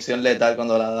esa inyección letal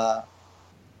cuando la da.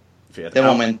 Fíjate, de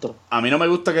momento. A mí no me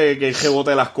gusta que él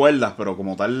rebote las cuerdas, pero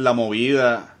como tal la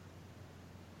movida,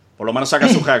 por lo menos saca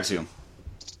su reacción.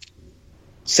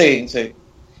 Sí.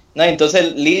 No,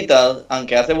 entonces Lethal,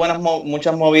 aunque hace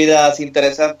muchas movidas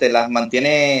interesantes, las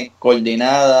mantiene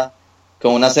coordinadas,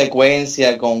 con una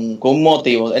secuencia, con un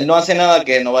motivo. Él no hace nada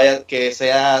que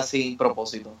sea sin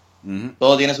propósito.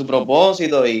 Todo tiene su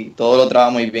propósito y todo lo trabaja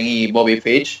muy bien. Y Bobby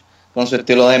Fish, con su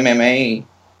estilo de MMA,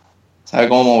 sabe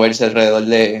cómo moverse alrededor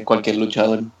de cualquier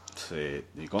luchador. Sí,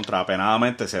 y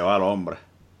contrapenadamente se va al hombre.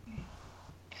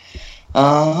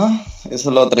 Ajá, eso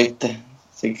es lo triste.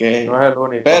 Así que... No es el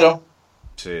único. Pero...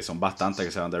 Sí, son bastantes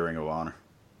que se van de Ring of Honor.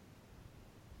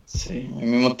 Sí, a mí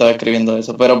mismo estaba escribiendo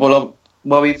eso. Pero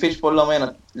Bobby Fish, por lo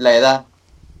menos, la edad,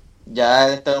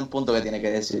 ya está en un punto que tiene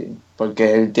que decidir.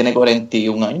 Porque él tiene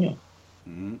 41 años.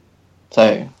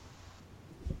 ¿Sabes?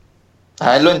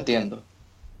 A él lo entiendo.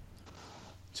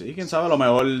 Sí, quién sabe, a lo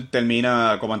mejor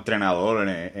termina como entrenador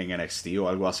en NXT o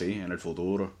algo así en el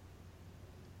futuro.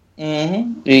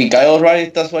 Y Kyle O'Reilly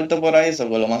está suelto por ahí, eso,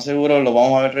 pues lo más seguro lo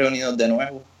vamos a ver reunidos de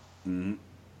nuevo.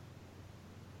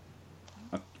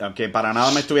 Aunque para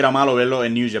nada me estuviera malo verlo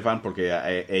en New Japan,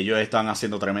 porque ellos están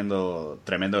haciendo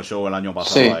tremendo show el año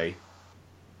pasado ahí.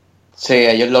 Sí,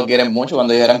 ellos lo quieren mucho.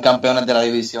 Cuando ellos eran campeones de la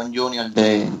división junior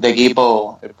de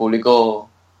equipo, el público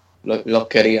los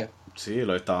quería. Sí,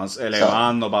 lo estaban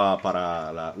elevando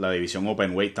para la división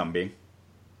Openweight también.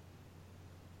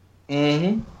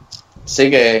 Sí,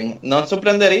 que no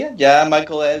sorprendería. Ya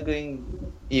Michael Elgin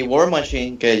y War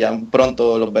Machine, que ya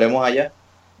pronto los veremos allá,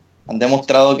 han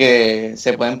demostrado que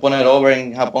se pueden poner over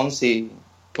en Japón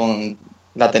con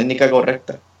la técnica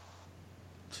correcta.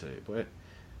 Sí, pues.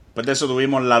 Después de eso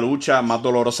tuvimos la lucha más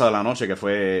dolorosa de la noche, que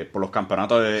fue por los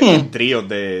campeonatos de tríos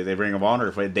de Ring of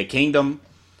Honor. Fue The Kingdom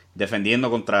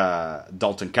defendiendo contra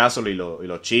Dalton Castle y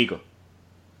los chicos.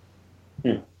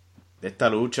 Esta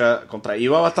lucha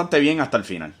iba bastante bien hasta el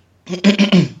final.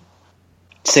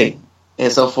 Sí,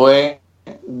 eso fue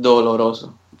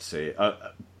doloroso. Sí,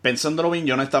 pensándolo bien,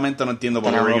 yo honestamente no entiendo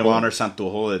por qué Ring of Honor se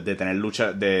antojó de tener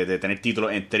lucha, de tener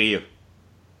títulos en trío.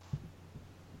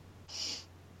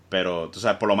 Pero, tú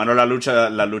sabes, por lo menos las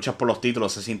luchas por los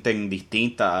títulos se sienten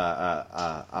distintas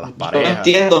a las parejas. Yo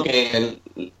entiendo que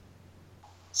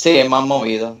sí, es más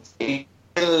movido. Y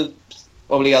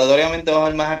obligatoriamente va a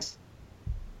haber más.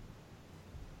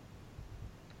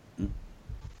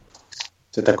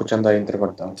 Se está escuchando ahí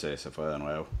entrecortado. Sí, se fue de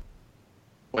nuevo.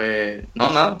 Pues,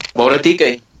 nada. Pobre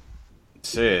TK.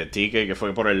 Sí, TK que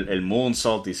fue por el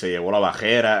moonsault y se llevó la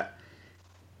bajera.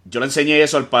 Yo le enseñé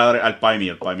eso al pai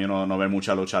mío. El pai mío no ve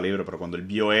mucha lucha libre, pero cuando él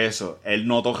vio eso, él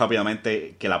notó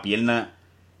rápidamente que la pierna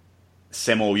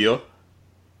se movió.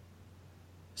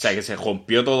 O sea, que se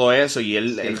rompió todo eso y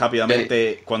él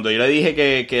rápidamente... Cuando yo le dije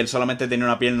que él solamente tenía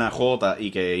una pierna jota y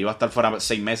que iba a estar fuera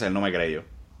 6 meses, él no me creyó.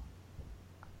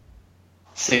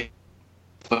 Sí.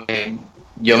 Porque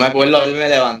yo me acuerdo haberme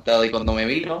levantado y cuando me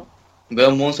vino, veo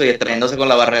un Munzo y extrayéndose con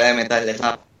la barrera de metal de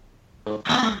esa...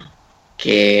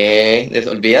 Que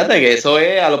olvídate que eso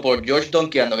es a lo por George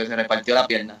Donkeando que se repartió la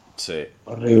pierna. Sí.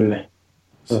 Horrible.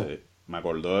 Sí. Me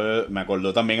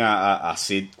acordó también a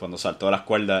Sid cuando saltó de las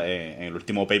cuerdas en el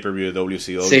último pay-per-view de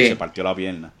WCW y se partió la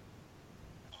pierna.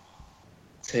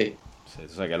 Sí. O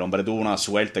sea que el hombre tuvo una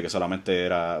suerte que solamente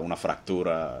era una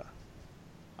fractura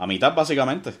a mitad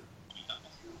básicamente.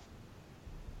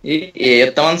 Y ellos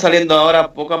estaban saliendo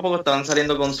ahora, poco a poco estaban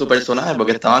saliendo con su personaje,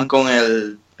 porque estaban con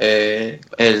el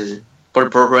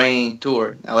Purple Rain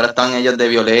Tour. Ahora están ellos de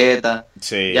Violeta.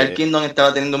 Sí. Ya el Kingdom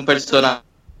estaba teniendo un personaje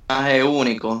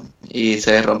único y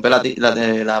se rompe la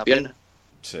pierna.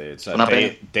 Sí, o sea,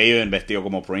 David vestido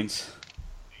como Prince.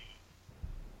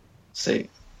 Sí.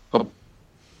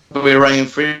 Purple Rain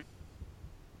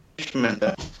Freshman.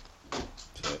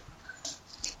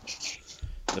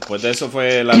 Después de eso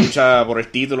fue la lucha por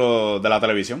el título de la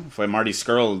televisión. Fue Marty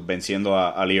Scurll venciendo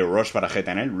a Leo Rush para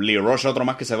retener. Leo Rush otro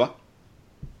más que se va.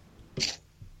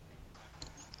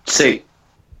 Sí.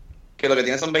 Que lo que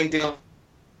tiene son 22.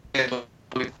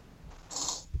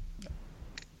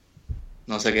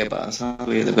 No sé qué pasa.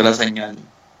 Fue la señal.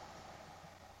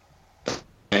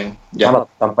 Ya. Bueno,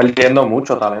 están perdiendo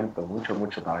mucho talento.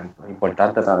 Mucho talento.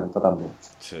 Importante talento también.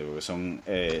 Sí, porque son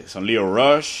Leo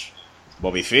Rush,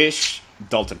 Bobby Fish,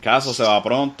 Dalton Castle se va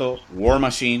pronto, War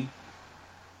Machine,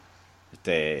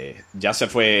 ya se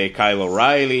fue Kyle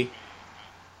O'Reilly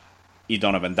y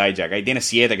Donovan Dijak. Ahí tiene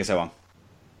 7 que se van.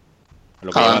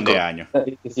 Lo que llevan de años.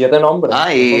 7 nombres.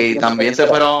 Y también se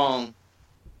fueron.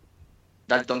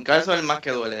 Dalton Castle es el más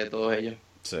que duele de todos ellos.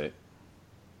 Sí.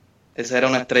 Esa era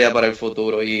una estrella para el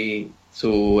futuro y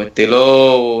su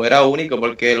estilo era único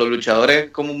porque los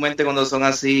luchadores comúnmente cuando son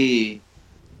así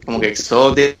como que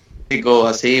exóticos,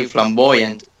 así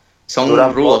flamboyant,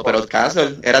 son rudos, pero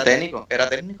Castle era técnico.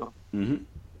 Uh-huh.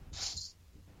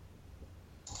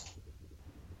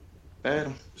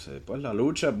 Pero sí, pues la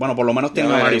lucha, bueno, por lo menos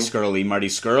tiene a Marty Scurll y Marty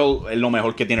Scurll es lo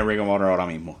mejor que tiene Ring of Honor ahora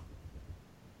mismo.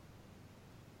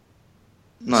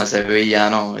 No, ese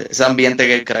villano, ese ambiente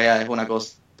que él crea es una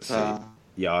cosa. Sí.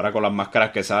 Y ahora con las máscaras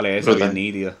que sale eso bien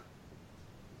nítida.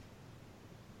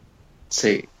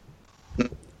 Sí.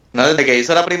 No, desde que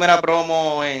hizo la primera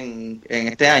promo en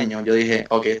este año, yo dije,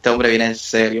 ok, este hombre viene en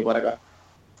serio para acá.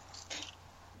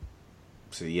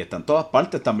 Sí, y está en todas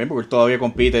partes también, porque él todavía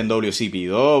compite en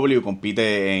WCPW,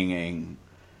 compite en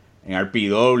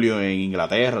RPW, en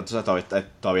Inglaterra, entonces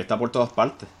todavía está por todas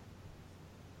partes.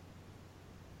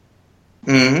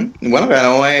 Uh-huh. Bueno,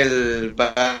 ganó el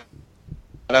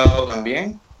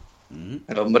también. Uh-huh.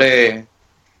 El hombre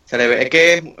se le ve, es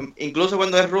que incluso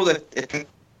cuando es rude,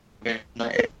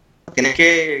 tienes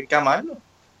que amarlo.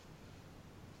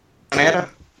 De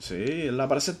manera. Sí, la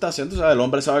presentación, tú sabes, el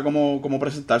hombre sabe cómo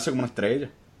presentarse como una estrella.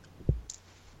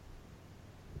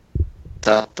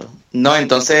 Exacto. No,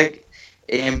 entonces,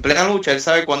 en plena lucha, él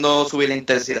sabe cuándo subir la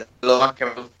intensidad. Lo más que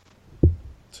me gusta.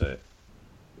 Sí.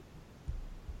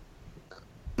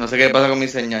 No sé qué pasa con mi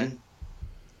señal.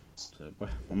 Sí,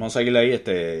 pues, vamos a seguirle ahí.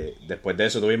 Después de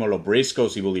eso tuvimos los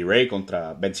Briscoes y Bully Ray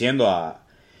venciendo a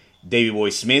Davey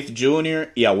Boy Smith Jr.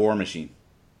 y a War Machine.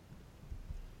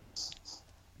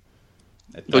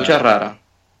 Lucha rara.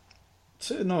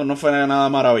 Sí, no fue nada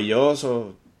maravilloso.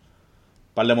 Un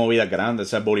par de movidas grandes. O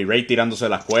sea, Bully Ray tirándose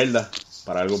las cuerdas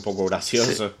para algo un poco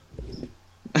gracioso. Sí.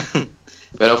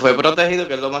 Pero fue protegido,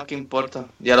 que es lo más que importa.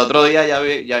 Y al otro día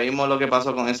ya vimos lo que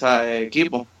pasó con ese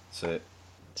equipo. Sí.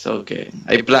 So que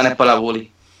hay planes para la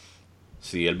Bully.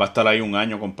 Sí, él va a estar ahí un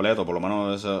año completo. Por lo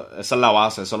menos esa es la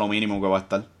base. Eso es lo mínimo que va a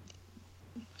estar.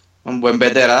 Un buen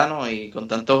veterano y con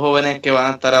tantos jóvenes que van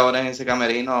a estar ahora en ese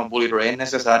camerino, Bully Ray es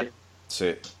necesario.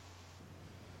 Sí.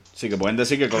 Sí, que pueden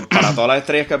decir que para todas las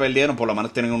estrellas que perdieron, por lo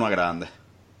menos tienen una grande.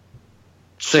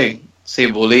 Sí,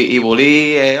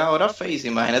 Bully es ahora face.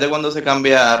 Imagínate cuando se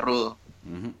cambia a rudo.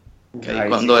 Uh-huh. Que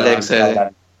cuando él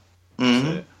excede. Uh-huh.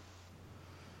 Sí.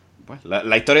 Pues,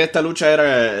 la historia de esta lucha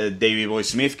era Davey Boy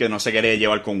Smith, que no se quería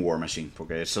llevar con War Machine,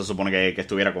 porque eso se supone que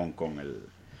estuviera con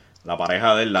la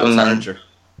pareja de Lance Archer.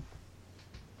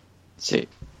 Sí,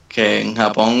 que en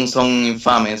Japón son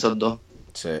infames esos dos.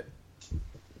 Sí. O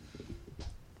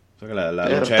sea que la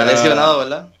pero lucha está lesionado,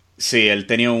 ¿verdad? Sí, él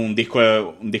tenía un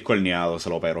disco herniado, se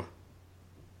lo operó.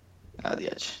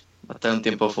 Adiós. Va a estar un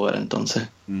tiempo fuera entonces.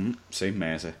 6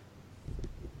 meses.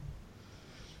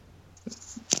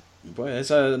 Pues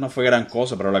esa no fue gran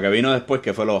cosa, pero la que vino después,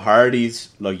 que fue los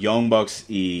Hardys, los Young Bucks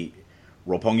y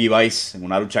Roppongi Vice en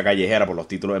una lucha callejera por los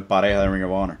títulos en pareja de Ring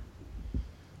of Honor.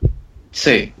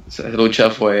 Sí, esa lucha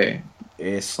fue...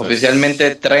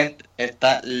 Oficialmente Trent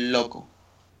está loco.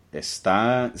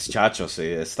 Chacho, sí,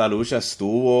 esta lucha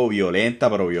estuvo violenta,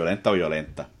 pero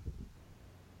violenta.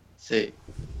 Sí.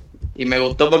 Y me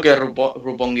gustó porque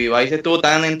Roppongi Vice estuvo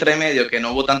tan entre medio que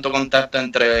no hubo tanto contacto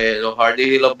entre los Hardys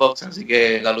y los Bucks, así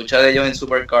que la lucha de ellos en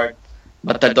Supercard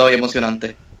va a estar todavía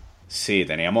emocionante. Sí,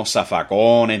 teníamos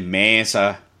zafacones,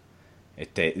 mesas.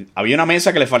 Había una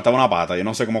mesa que le faltaba una pata, yo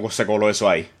no sé cómo se coló eso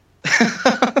ahí.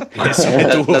 Eso me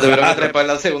estuvo la tuvieron que trepar en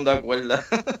la segunda cuerda.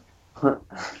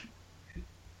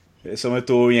 Eso me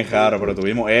estuvo bien raro, pero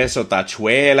tuvimos eso,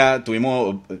 tachuela,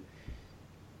 tuvimos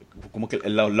como que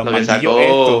los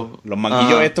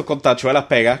manguillos estos con tachuelas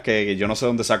pegas, que yo no sé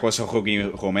dónde sacó esos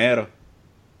Joaquín Romero.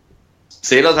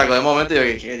 Sí, lo sacó de momento y yo,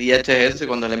 ¿qué DH es eso? Y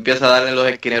cuando le empieza a darle los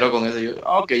esquineros con eso, yo,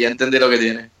 ok, ya entendí lo que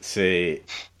tiene. Sí.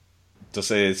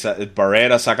 Entonces,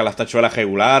 Barrera saca las tachuelas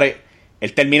regulares,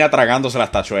 él termina tragándose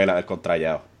las tachuelas del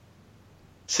contrallado.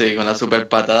 Sí, con la super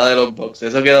patada de los Bucks.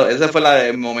 Ese fue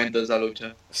el momento de esa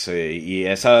lucha. Sí, y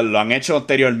esa lo han hecho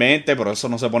anteriormente, pero eso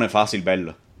no se pone fácil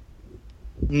verlo.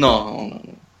 No.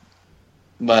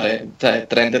 Vale,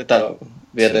 Trent está loco.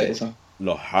 Fíjate de eso.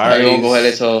 Los Hardys coger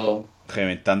eso.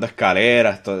 Reventando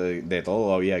escaleras, de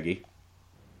todo había aquí.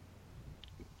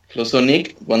 Incluso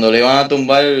Nick, cuando le iban a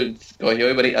tumbar,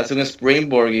 cogió y hace un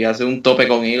springboard y hace un tope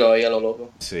con hilo ahí a lo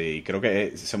loco. Sí, creo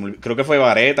que fue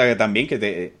Vareta que también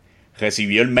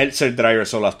recibió el Meltzer Driver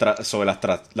sobre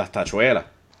las tachuelas.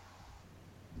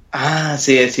 Ah,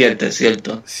 sí, es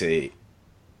cierto. Sí.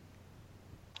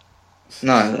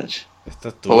 No, esto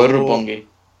estuvo... Pobre Roppongi.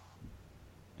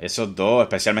 Esos dos,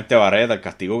 especialmente Vareta, el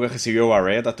castigo que recibió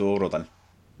Vareta estuvo brutal.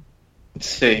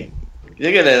 Sí.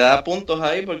 Dice que le da puntos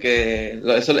ahí porque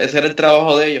ese era el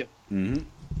trabajo de ellos. Uh-huh.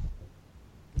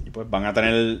 Y pues van a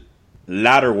tener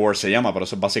Ladder War, se llama, pero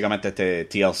eso es básicamente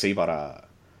TLC para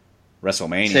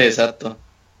WrestleMania. Sí, exacto.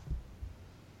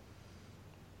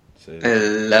 Sí.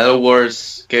 El Ladder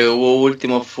Wars que hubo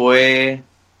último fue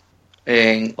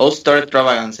en All Star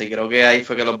Extravaganza y creo que ahí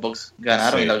fue que los Bucks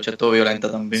ganaron y la lucha estuvo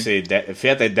violenta también. Sí,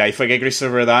 fíjate, de ahí fue que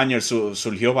Christopher Daniels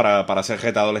surgió para ser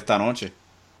retador esta noche.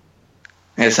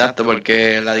 Exacto,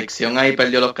 porque la adicción ahí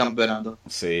perdió los campeonatos.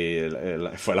 Sí,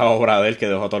 fue la obra de él que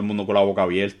dejó a todo el mundo con la boca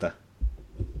abierta.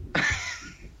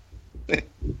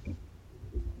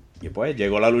 Y pues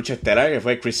llegó la lucha estelar que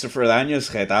fue Christopher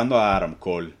Daniels retando a Adam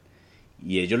Cole.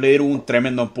 Y ellos le dieron un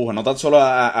tremendo empuje, no tan solo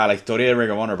a la historia de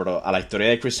Ring of Honor, pero a la historia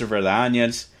de Christopher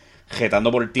Daniels,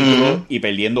 retando por el título y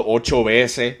perdiendo 8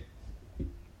 veces.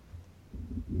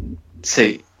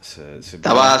 Sí.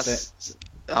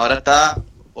 Ahora está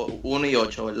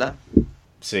 1-8, ¿verdad?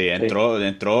 Sí,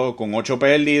 entró con 8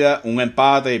 pérdidas, un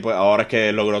empate y pues ahora es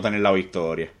que logró tener la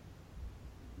victoria.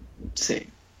 Sí.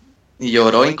 Y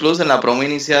lloró incluso en la promo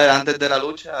inicial antes de la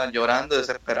lucha, llorando,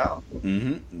 desesperado.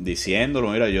 Diciéndolo,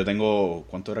 mira, yo tengo,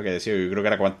 ¿cuánto era que decía? Yo creo que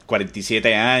era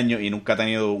 47 años y nunca he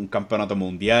tenido un campeonato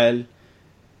mundial.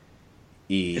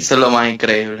 Y eso es lo más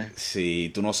increíble.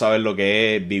 Sí, tú no sabes lo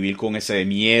que es vivir con ese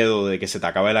miedo de que se te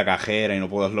acabe la carrera y no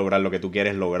puedas lograr lo que tú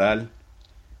quieres lograr.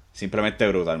 Simplemente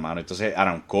brutal, hermano. Entonces,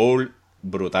 Adam Cole,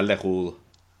 brutal de judo.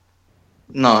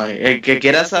 No, el que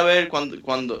quiera saber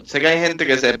cuando sé que hay gente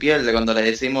que se pierde cuando le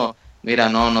decimos, mira,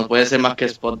 no puede ser más que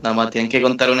spot, nada más tienen que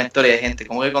contar una historia. Hay gente,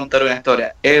 ¿cómo que contar una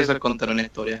historia? Eso es contar una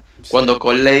historia. Sí. Cuando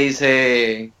Cole le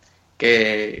dice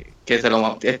que se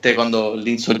lo cuando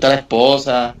le insulta a la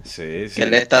esposa, que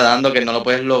él le está dando que no lo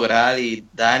puedes lograr y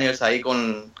Daniels ahí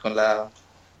con la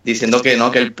diciendo que no,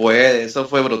 que él puede. Eso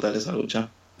fue brutal esa lucha.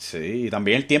 Sí, y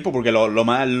también el tiempo, porque lo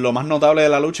más notable de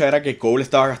la lucha era que Cole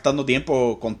estaba gastando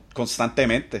tiempo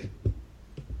constantemente.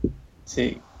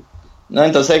 Sí. No,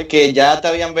 entonces que ya te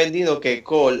habían vendido que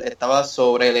Cole estaba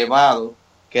sobrelevado,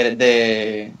 que eres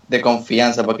de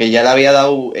confianza, porque ya le había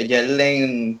dado, ya él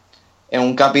en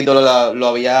un capítulo lo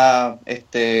había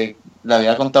le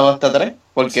contado hasta 3,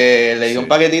 porque le dio un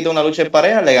paquetito, una lucha en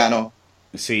pareja, le ganó.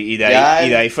 Sí, y de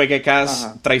ahí fue que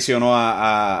Cass traicionó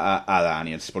a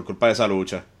Daniels por culpa de esa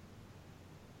lucha.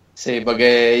 Sí,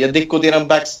 porque ellos discutieron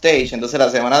backstage, entonces la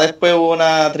semana después hubo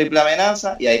una triple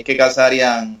amenaza y ahí es que Cass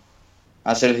harían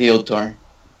hacer el heel turn.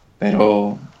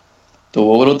 Pero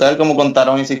estuvo brutal como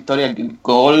contaron esa historia.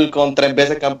 Cole con 3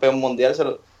 veces campeón mundial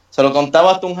se lo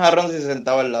contaba hasta un jarrón si se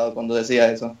sentaba al lado cuando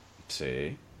decía eso.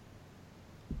 Sí.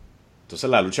 Entonces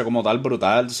la lucha como tal,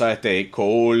 brutal, ¿sabes?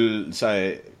 Cole,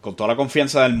 ¿sabes? Con toda la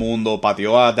confianza del mundo,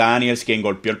 pateó a Daniels, quien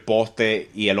golpeó el poste,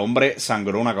 y el hombre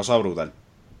sangró una cosa brutal.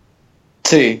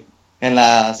 Sí, en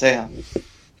la ceja.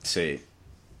 Sí.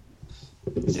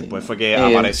 Después fue que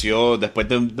apareció, después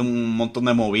de un montón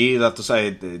de movidas, tú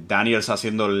sabes, Daniels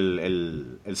haciendo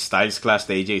el Styles Clash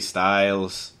de AJ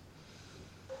Styles.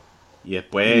 Y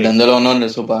después... dándole honor de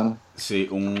su pana. Sí,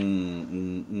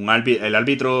 el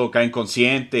árbitro cae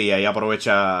inconsciente y ahí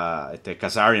aprovecha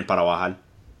Kazarian para bajar.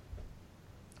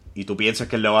 Y tú piensas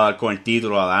que él le va a dar con el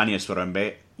título a Daniels, pero en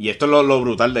vez... Y esto es lo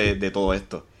brutal de todo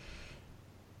esto.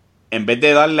 En vez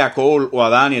de darle a Cole o a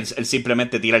Daniels, él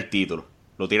simplemente tira el título.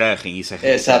 Lo tira de ring y se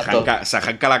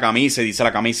arranca la camisa y dice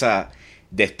la camisa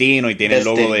Destino y tiene el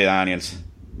logo de Daniels.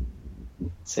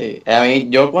 Sí, a mí,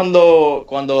 yo cuando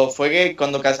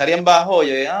Kazarian bajó,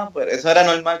 yo dije, pues eso era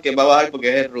normal que va a bajar porque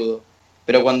es el rudo.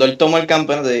 Pero cuando él tomó el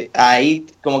campeonato, ahí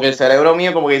como que el cerebro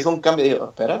mío como que hizo un cambio y digo,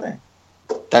 espérate,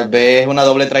 tal vez es una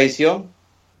doble traición.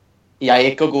 Y ahí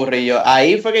es que ocurre.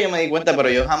 Ahí fue que yo me di cuenta, pero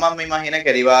yo jamás me imaginé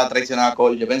que él iba a traicionar a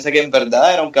Cole. Yo pensé que en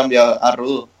verdad era un cambio a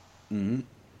rudo. Mm-hmm.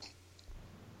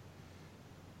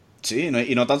 Sí,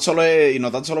 y no tan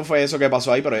solo fue eso que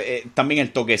pasó ahí, pero también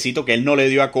el toquecito que él no le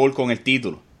dio a Cole con el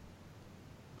título.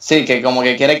 Sí, que como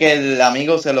que quiere que el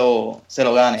amigo se lo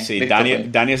gane. Sí,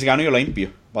 Daniels ganó y lo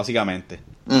limpio, básicamente.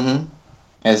 Uh-huh.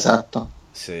 Exacto.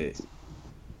 Sí.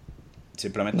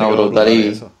 Simplemente no, brutal y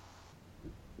eso.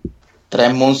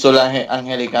 3 moonsaults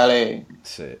angelicales.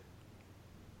 Sí.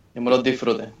 Yo me los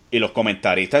disfruté. Y los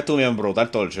comentaristas estuvieron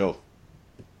brutal todo el show.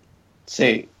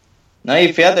 Sí. No,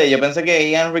 y fíjate, yo pensé que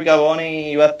Ian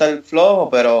Riccaboni iba a estar flojo,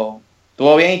 pero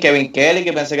estuvo bien. Y Kevin Kelly,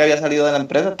 que pensé que había salido de la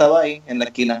empresa, estaba ahí, en la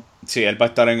esquina. Sí, él va a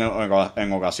estar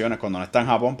en ocasiones. Cuando no está en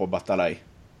Japón, pues va a estar ahí.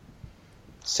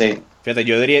 Sí. Fíjate,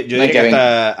 yo diría que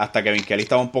hasta Kevin Kelly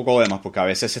estaba un poco de más, porque a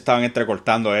veces se estaban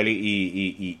entrecortando él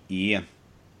y Ian.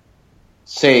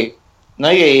 Sí.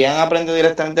 No, y Ian aprendió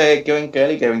directamente de Kevin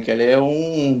Kelly. Kevin Kelly es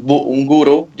un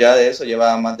gurú ya de eso,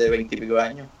 lleva más de 20 y pico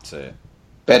años. Sí.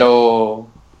 Pero...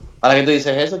 ahora que tú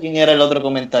dices eso, ¿quién era el otro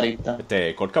comentarista?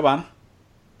 Colt Cabana.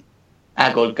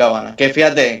 Colt Cabana. Que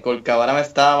fíjate, Colt Cabana me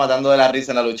estaba matando de la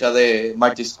risa en la lucha de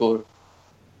Marty Scurll.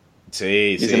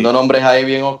 Sí, diciendo nombres ahí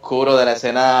bien oscuros de la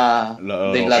escena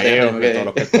de Inglaterra. Todos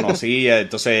los que conocía.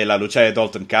 Entonces, la lucha de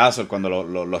Dalton Castle, cuando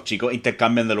los chicos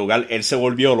intercambian de lugar, él se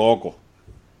volvió loco,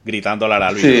 gritándole al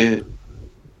árbitro. Sí.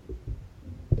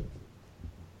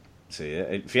 Sí,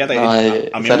 fíjate,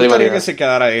 a mí me gustaría que se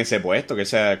quedara en ese puesto, que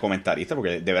sea comentarista,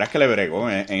 porque de veras que le bregó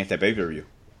en este pay-per-view.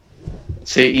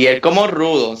 Sí, y él como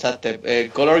rudo, o sea, el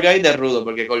color guy de rudo,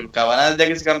 porque con Cabana desde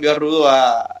que se cambió a rudo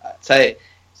 ¿sabes?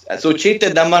 Sus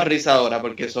chistes dan más risa ahora,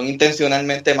 porque son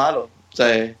intencionalmente malos,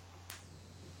 ¿sabes?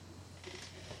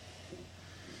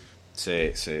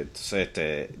 Sí,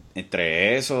 entonces,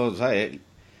 entre eso, ¿sabes?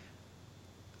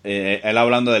 Él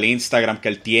hablando del Instagram que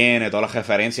él tiene, todas las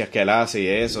referencias que él hace y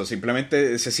eso,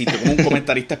 simplemente se sintió como un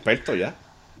comentarista experto ya.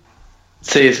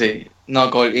 Sí.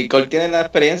 No, Cole tiene la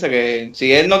experiencia que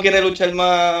si él no quiere luchar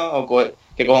más,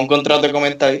 que coja un contrato de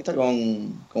comentarista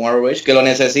con ROH, que lo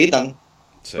necesitan,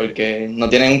 sí. Porque no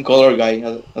tienen un color guy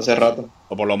hace rato.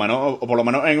 O por lo menos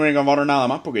en Ring of Honor nada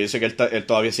más, porque yo sé que él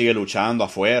todavía sigue luchando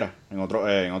afuera, en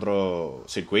otro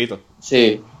circuito.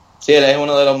 Sí, él es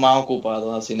uno de los más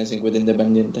ocupados así en el circuito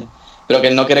independiente. Pero que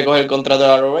él no quiere coger el contrato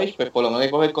de ROH, pues por lo menos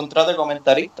coge el contrato de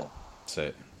comentarista. Sí.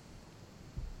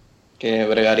 Que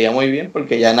bregaría muy bien,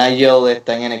 porque ya Nigel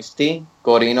está en NXT,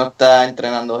 Corino está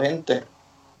entrenando gente.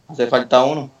 Hace falta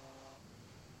uno.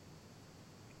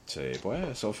 Sí, pues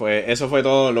eso fue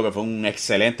todo lo que fue un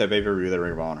excelente pay-per-view de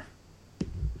Ring of Honor.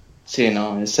 Sí,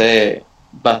 no, ese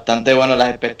bastante bueno. Las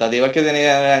expectativas que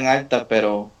tenía eran altas,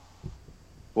 pero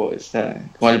pues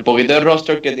con el poquito de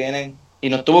roster que tienen, y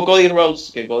no estuvo Cody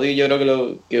Rhodes, que Cody yo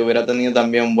creo que hubiera tenido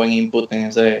también un buen input en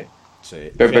ese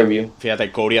pay-per-view.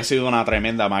 Fíjate, Cody ha sido una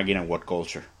tremenda máquina en What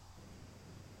Culture.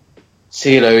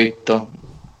 Sí, lo he visto.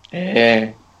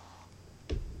 En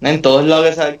todos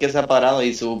lados que se ha parado,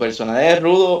 y su personaje es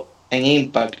rudo en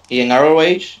Impact y en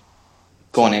ROH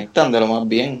conectan de lo más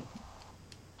bien.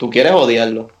 Tú quieres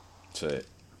odiarlo. Sí.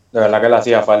 De verdad que le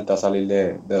hacía falta salir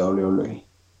de WWE.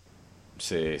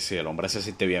 Sí, el hombre se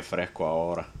siente bien fresco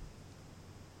ahora.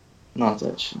 No,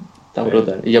 está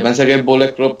brutal. Y yo pensé que el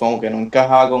Bullet Club como que no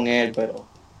encajaba con él, pero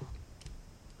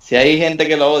si hay gente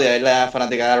que lo odia, es la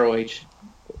fanática de ROH.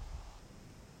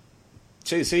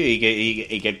 Sí,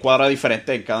 y que él cuadra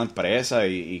diferente en cada empresa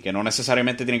y que no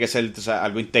necesariamente tiene que ser, o sea,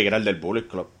 algo integral del Bullet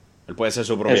Club. Él puede ser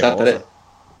su propia cosa.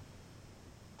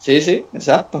 Sí,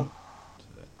 exacto.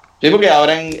 Sí, porque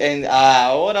ahora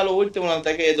ahora lo último,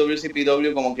 noté que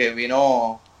WCPW como que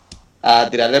vino a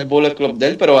tirarle el Bullet Club de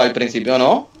él, pero al principio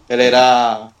no. Él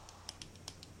era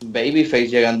babyface,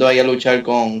 llegando ahí a luchar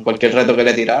con cualquier reto que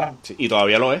le tiraran. Sí, y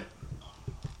todavía lo es.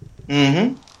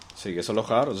 Uh-huh. Sí, que eso es lo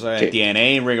raro. O sea, Sí.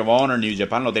 TNA, Ring of Honor, New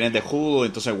Japan lo tienen de judo,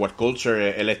 entonces World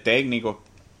Culture, él es técnico.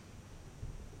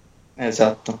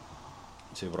 Exacto.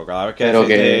 Sí, pero cada vez que Pero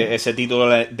defiende ese título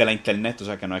de la internet, o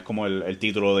sea, que no es como el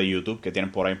título de YouTube que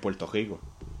tienen por ahí en Puerto Rico.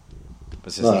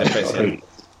 Pues se siente especial. horrible.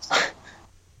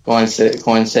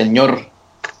 Con el señor.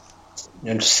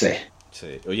 Yo no sé.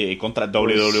 Sí. Oye, y contra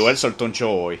WWE soltó un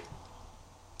show hoy.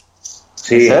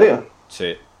 Sí, ¿En serio?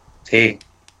 Sí. sí.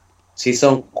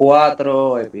 Season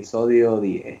 4, episodio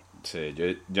 10. Sí,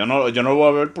 yo no lo voy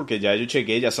a ver porque ya yo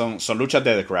chequeé, ya son luchas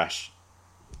de The Crash.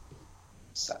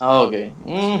 Ah, ok.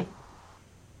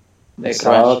 El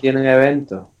sábado tienen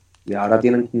eventos. Y ahora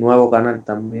tienen un nuevo canal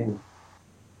también.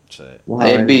 Sí. Vamos a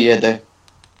Hay ver. billete.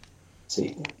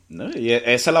 Sí. No, y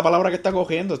esa es la palabra que está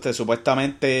cogiendo.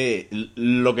 Supuestamente,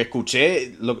 lo que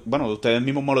escuché, bueno, ustedes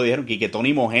mismos me lo dijeron, que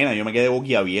Tony Mojena, yo me quedé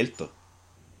boquiabierto.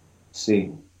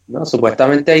 Sí. No,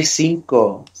 supuestamente hay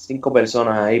cinco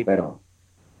personas ahí, pero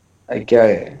hay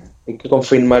que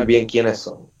confirmar bien quiénes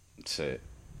son. Sí.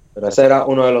 Pero ese era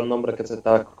uno de los nombres que se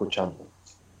estaba escuchando.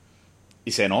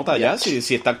 Y se nota ya,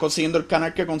 si están consiguiendo el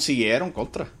canal que consiguieron,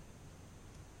 contra.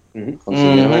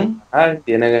 Consiguieron Ujú. el canal,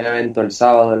 tienen evento el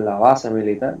sábado en la base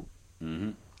militar.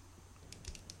 Ujú.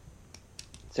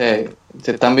 Se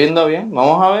están viendo bien.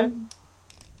 Vamos a ver.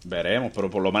 Veremos, pero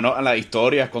por lo menos en las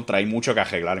historias contra hay mucho que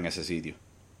arreglar en ese sitio.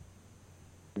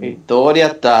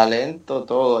 Historia, talento,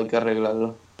 todo hay que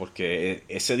arreglarlo. Porque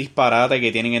ese disparate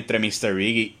que tienen entre Mr.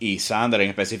 Big y Sander, en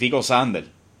específico Sander,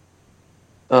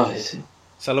 Ay, sí.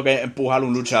 eso es lo que es empujar a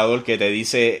un luchador que te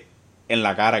dice en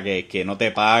la cara que no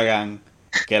te pagan,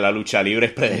 que la lucha libre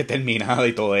es predeterminada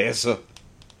y todo eso.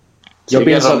 Yo Sí,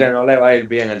 pienso que que no le va a ir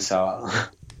bien el sábado.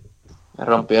 Me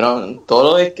rompieron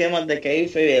todos los esquemas de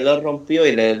kayfabe y él los rompió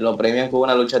y lo premian con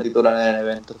una lucha titular en el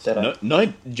evento estelar.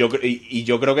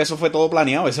 Yo creo que eso fue todo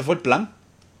planeado, ese fue el plan.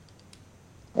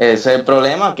 Ese es el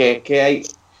problema, que es que hay...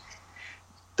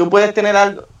 Tú puedes tener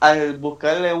algo, al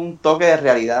buscarle un toque de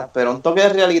realidad, pero un toque de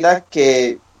realidad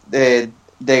que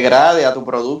degrade a tu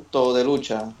producto de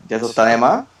lucha, ya eso está de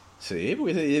más. Sí,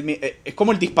 porque es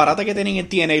como el disparate que tienen en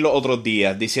TNA los otros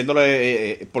días,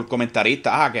 diciéndole por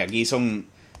comentaristas, que aquí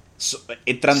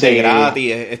entran de Sí.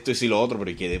 gratis, esto y si lo otro, pero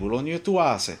 ¿y qué de Bulonio tú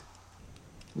haces?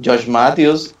 Josh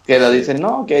Matthews, que le dicen,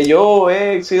 no, que yo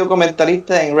he sido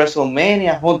comentarista en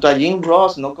WrestleMania junto a Jim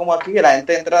Ross, no como aquí, que la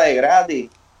gente entra de gratis.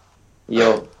 Y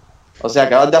yo, o sea,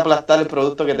 acabas de aplastar el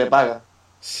producto que te paga.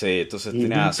 Sí, entonces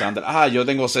tienes a Sander, yo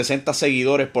tengo 60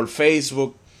 seguidores por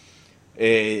Facebook,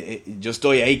 yo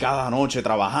estoy ahí cada noche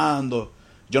trabajando,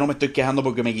 yo no me estoy quejando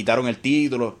porque me quitaron el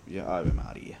título. Y yo, Ave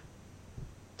María.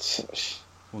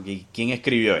 Okay, ¿quién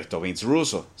escribió esto? Vince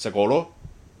Russo, ¿se coló?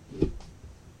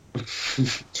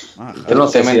 Yo no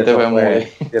sé si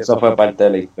Tristemente eso fue parte de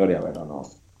la historia, pero no.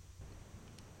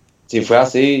 Si fue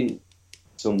así,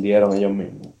 se hundieron ellos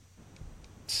mismos.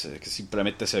 Que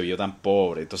simplemente se vio tan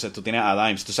pobre. Entonces tú tienes a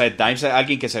Dimes. Tú sabes, Dimes es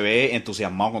alguien que se ve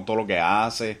entusiasmado con todo lo que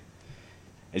hace.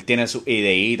 Él tiene sus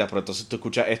ideitas, pero entonces tú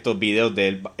escuchas estos videos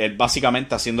de él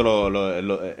básicamente haciendo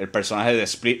el personaje de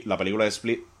Split, la película de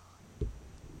Split.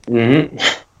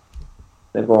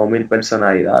 De como 1000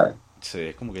 personalidades. Sí,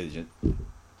 es como que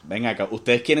venga acá,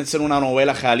 ustedes quieren ser una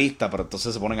novela realista, pero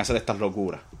entonces se ponen a hacer estas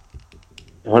locuras.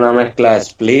 Es una mezcla de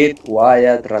Split,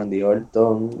 Wyatt, Randy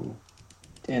Orton.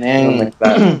 Tienen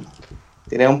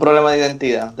un problema de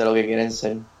identidad de lo que quieren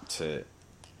ser. Sí.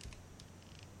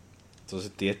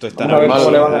 Entonces, esto está Vamos a ver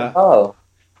cómo le van el sábado.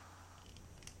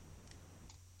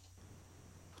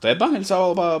 ¿Ustedes van el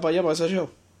sábado para allá, para ese show?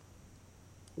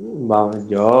 Vamos,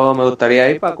 yo me gustaría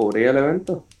ir para cubrir el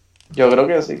evento. Yo creo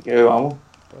que sí, que vamos.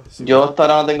 Pues, sí. Yo hasta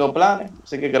ahora no tengo planes,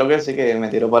 así que creo que sí que me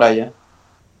tiro para allá.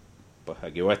 Pues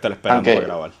aquí voy a estar esperando Aunque- para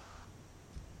grabar.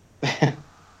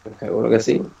 Seguro que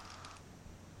sí.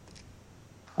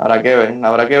 Habrá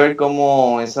que ver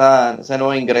cómo ese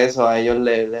nuevo ingreso a ellos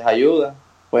les ayuda.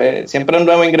 Pues siempre un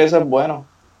nuevo ingreso es bueno.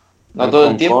 No todo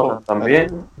el tiempo. Conan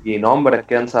también. Y nombres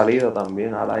que han salido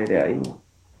también al aire ahí.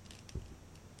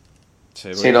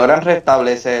 Sí, Si logran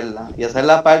restablecerla y hacer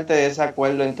la parte de ese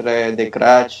acuerdo entre The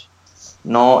Crash,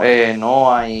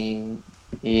 Noah y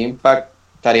Impact,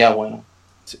 estaría bueno.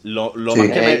 sí, lo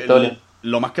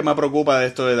Sí. más que me preocupa de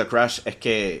esto de The Crash es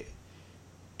que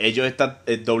ellos están,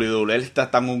 WWE está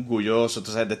tan orgulloso,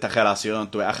 entonces, de esta relación.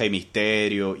 Tú ves a Rey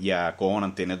Mysterio y a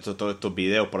Conan teniendo todos estos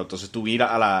videos, pero entonces tú miras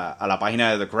a la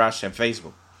página de The Crash en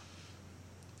Facebook.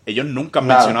 Ellos nunca han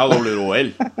Nada. mencionado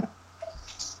WWE.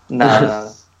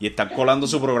 Nada. y están colando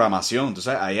su programación.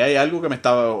 Entonces ahí hay algo que me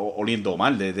está oliendo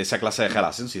mal de esa clase de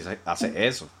relación si se hace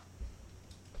eso.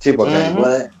 Sí, porque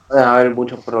puede haber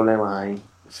muchos problemas ahí.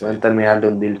 Sí. Pueden terminar de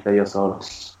hundirse ellos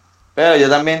solos. Pero yo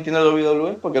también entiendo el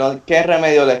WWE porque ¿qué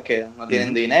remedio les queda? No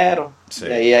tienen dinero. Sí.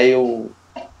 Y ahí hay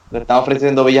le están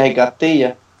ofreciendo villas y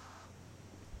castillas.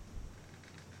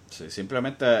 Sí,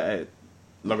 simplemente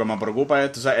lo que me preocupa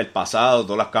es, tú sabes, el pasado,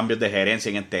 todos los cambios de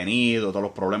gerencia que han tenido, todos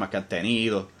los problemas que han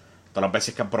tenido, todas las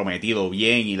veces que han prometido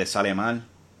bien y les sale mal.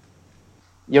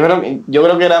 Yo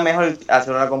creo que era mejor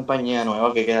hacer una compañía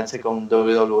nueva que quedarse con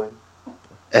WWE.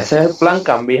 Ese es el plan,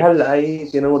 cambiar ahí,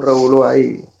 tienen un revolú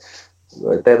ahí,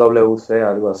 TWC,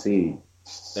 algo así.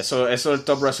 Eso del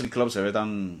Top Wrestling Club se ve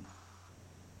tan...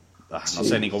 no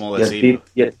sé ni cómo Y decirlo.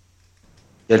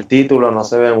 el título no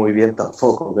se ve muy bien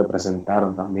tampoco, que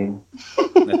presentaron también.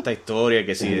 Esta historia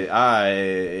que si...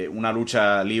 una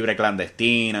lucha libre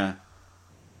clandestina.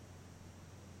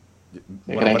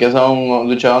 Creen que son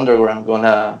lucha underground con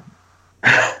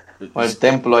el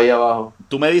templo ahí abajo.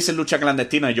 Tú me dices lucha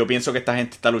clandestina y yo pienso que esta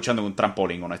gente está luchando en un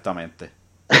trampolín, honestamente.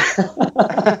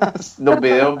 Los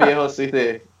videos viejos sí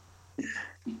de...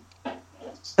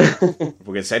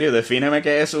 Porque en serio, defíneme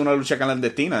qué es una lucha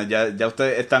clandestina. Ya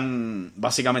ustedes están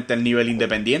básicamente en nivel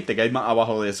independiente, que hay más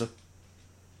abajo de eso.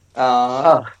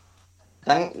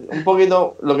 Están un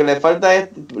poquito, lo que les falta es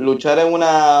luchar en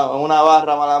una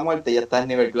barra mala muerte y ya está en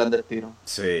nivel clandestino.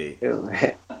 Sí.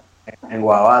 En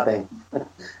Guabate.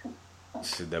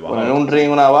 Sí, debajo. Poner un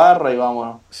ring, una barra y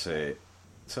vámonos. Sí.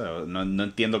 O sea, no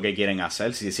entiendo qué quieren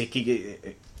hacer. Si es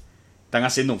que están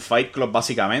haciendo un Fight Club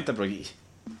básicamente, pero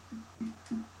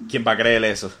 ¿quién va a creer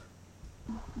eso?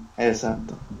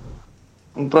 Exacto.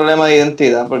 Un problema de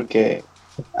identidad porque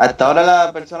hasta ahora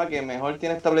la persona que mejor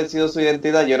tiene establecido su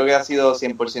identidad yo creo que ha sido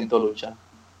 100% lucha.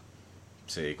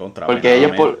 Sí, contra. Porque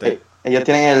ellos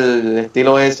tienen el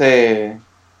estilo ese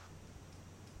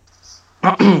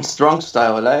strong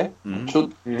style, ¿verdad?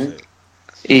 Shoot. Sí.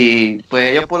 Y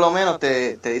pues ellos por lo menos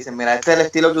te dicen, mira, este es el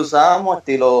estilo que usamos,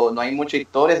 no hay mucha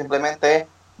historia, simplemente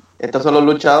estos son los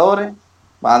luchadores,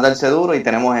 van a darse duro y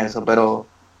tenemos eso, pero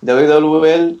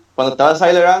WWE, cuando estaba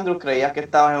Tyler Andrews creías que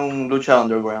estabas en un lucha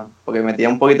underground, porque metía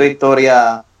un poquito de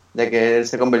historia de que él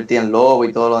se convertía en lobo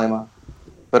y todo lo demás.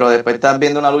 Pero después estás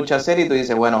viendo una lucha seria y tú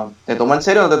dices, bueno, ¿te tomo en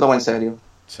serio o no te tomo en serio?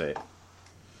 Sí.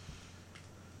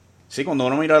 Sí, cuando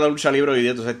uno mira la lucha libre hoy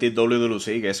día, entonces el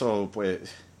WWE, que eso, pues,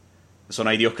 eso no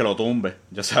hay Dios que lo tumbe,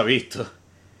 ya se ha visto.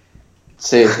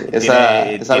 Sí,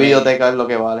 esa biblioteca es lo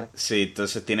que vale. Sí,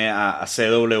 entonces tiene a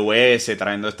CWS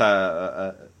trayendo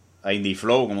a Indie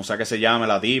Flow, como sea que se llame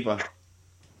la tipa.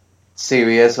 Sí,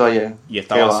 vi eso ayer. Y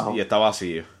está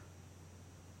vacío.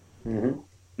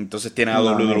 Entonces tiene a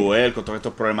WWL con todos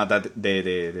estos problemas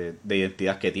de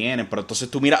identidad que tienen. Pero entonces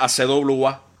tú miras a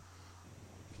CWA,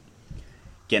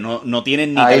 que no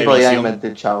tienen ni ahí televisión.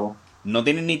 Invertir, chavo. No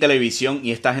tienen ni televisión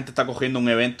y esta gente está cogiendo un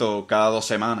evento cada 2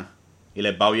 semanas. Y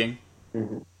les va bien.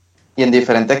 Y en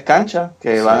diferentes canchas,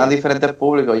 que van a diferentes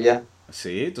públicos ya.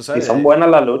 Sí, tú sabes. Y son buenas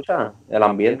las luchas. El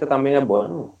ambiente también es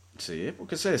bueno. Sí,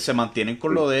 porque se mantienen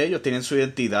con lo de ellos, tienen su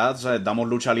identidad, ¿sabes? Damos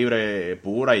lucha libre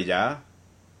pura y ya.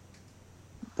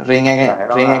 Ring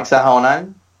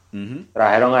hexagonal.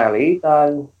 Trajeron a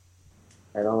Lethal,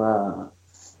 trajeron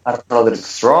a Roderick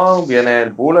Strong, viene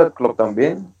el Bullet Club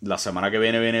también. La semana que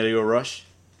viene Leo Rush.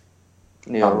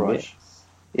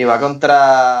 Y va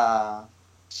contra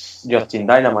Justin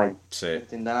Dynamite. Sí.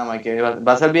 Justin Dynamite, que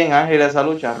va a ser bien ágil esa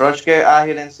lucha. Rush que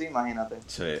ágil en sí, imagínate.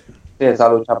 Sí. Sí, esa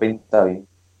lucha pinta bien.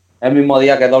 El mismo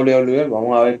día que WWE,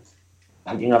 vamos a ver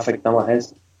a quién afecta más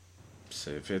eso.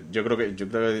 Sí, yo creo que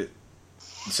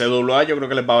CWA yo creo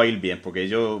que les va a ir bien, porque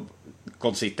ellos,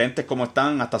 consistentes como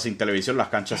están, hasta sin televisión, las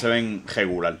canchas se ven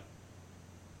regular.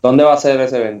 ¿Dónde va a ser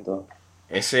ese evento?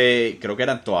 Ese, creo que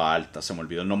era en Toa Alta, se me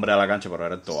olvidó el nombre de la cancha, pero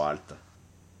era en Toa Alta.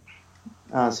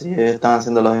 Sí, ellos están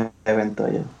haciendo los eventos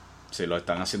allá. Sí, lo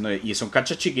están haciendo, y son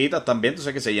canchas chiquitas también,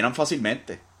 entonces que se llenan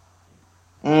fácilmente.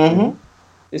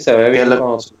 Y se ve bien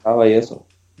cuando se acaba y eso.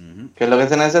 Que es lo que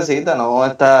se necesita, no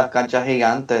estas canchas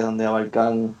gigantes donde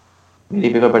abarcan 1000 y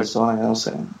pico de personas, no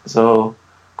sé. Eso,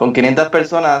 con 500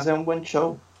 personas hacen un buen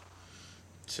show.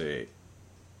 Sí.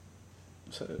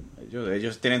 O sea,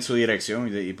 ellos tienen su dirección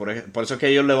y por eso es que a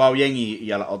ellos les va bien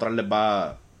y a las otras les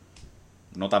va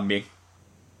no tan bien.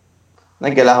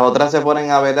 Y que las otras se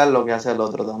ponen a velar lo que hace el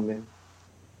otro también.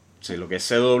 Sí, lo que es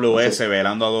CWS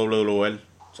velando a WWL,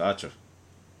 chacho.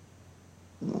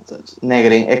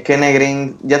 Negrín, es que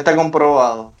Negrín ya está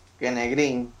comprobado que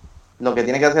Negrín lo que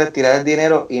tiene que hacer es tirar el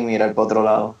dinero y mirar para otro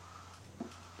lado.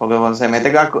 Porque cuando se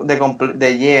mete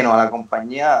de lleno a la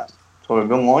compañía, se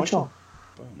vuelve un 8.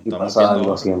 Y pasa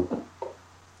algo siempre.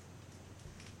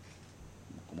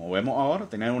 Como vemos ahora,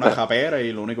 tienen una japera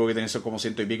y lo único que tienen son como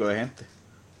 100 y pico de gente.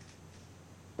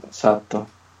 Exacto.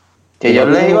 Que yo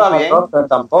les iba bien.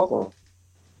 Tampoco.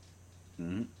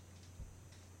 Uh-huh.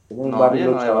 Tienen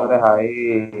varios luchadores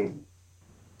ahí.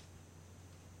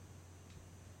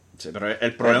 Sí, pero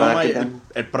el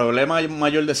problema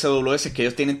mayor de CWS es que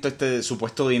ellos tienen todo este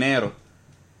supuesto dinero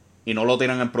y no lo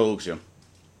tiran en producción.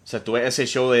 O sea, tú ves ese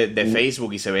show de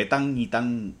Facebook y se ve tan y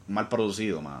tan mal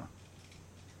producido, mano.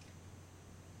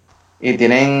 Y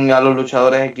tienen a los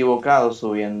luchadores equivocados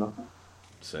subiendo.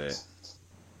 Sí.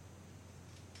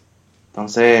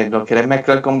 Entonces, los quieres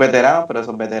mezclar con veteranos, pero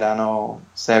esos veteranos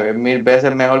se ven 1000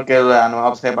 veces mejor que la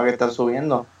nueva cepa que están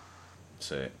subiendo.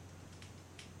 Sí.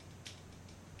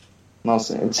 No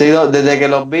sé. Sí, desde que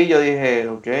los vi yo dije,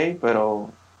 ok, pero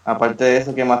aparte de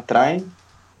eso, ¿qué más traen?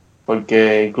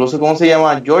 Porque incluso, ¿cómo se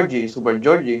llama? Georgie, Super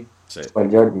Georgie. Sí. Super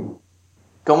Georgie.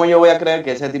 ¿Cómo yo voy a creer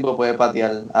que ese tipo puede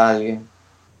patear a alguien?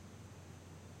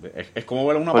 Es como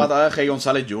ver una patada de Rey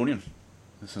González Jr.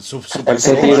 Él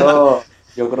se tiró,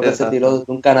 yo creo que se tiró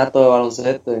de un canasto de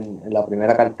baloncesto en la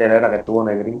primera cartelera que tuvo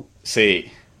Negrín.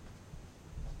 Sí.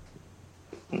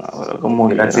 No, pero como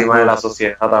que encima de la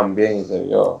sociedad también y se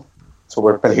vio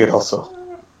súper peligroso.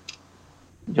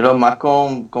 Yo lo más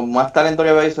con más talento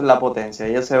que veo es la potencia.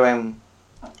 Ellos se ven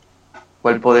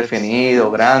cuerpo definido,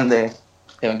 grande,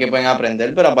 se ven que pueden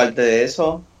aprender, pero aparte de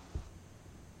eso,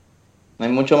 no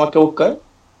hay mucho más que buscar.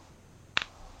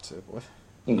 Sí, pues.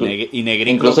 Y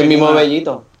Negrín, incluso el mismo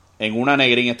Bellito. En una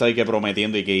Negrín está ahí que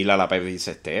prometiendo y que ir a la Pepsi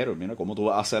Cestero. Mira, ¿cómo tú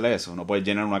vas a hacer eso? No puedes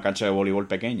llenar una cancha de voleibol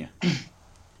pequeña.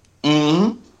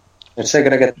 Uh-huh. Él se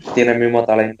cree que tiene el mismo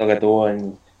talento que tuvo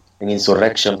en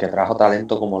Insurrection, que trajo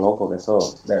talento como loco, que eso,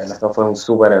 de verdad, esto fue un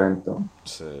súper evento.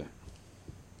 Sí.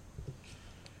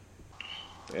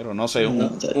 Pero no sé,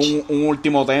 un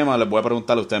último tema, les voy a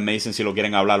preguntar, ustedes me dicen si lo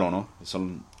quieren hablar o no.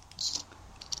 Son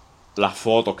las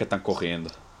fotos que están cogiendo.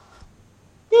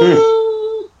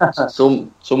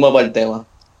 Suma para el tema.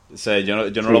 O sea, yo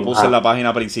no lo puse en la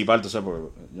página principal, entonces porque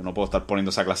yo no puedo estar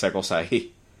poniendo esa clase de cosas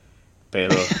ahí.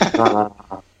 Pero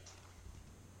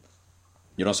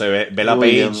yo no sé, ve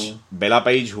la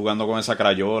Page jugando con esa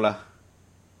crayola.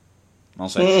 No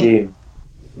sé.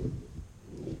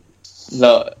 Sí.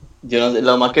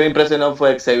 Lo más que me impresionó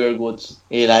fue Xavier Woods.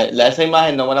 Y esa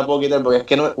imagen no me la puedo quitar porque es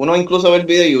que uno incluso ve el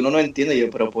video y uno no entiende.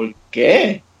 Yo, ¿pero por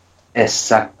qué?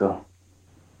 Exacto.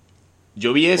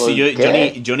 Yo vi eso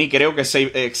y yo ni creo que sea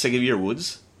Xavier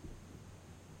Woods.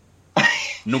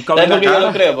 Nunca vi la cara. Yo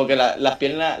lo creo porque las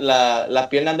piernas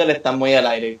de él están muy al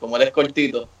aire. Como él es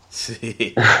cortito.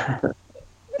 Sí.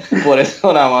 Por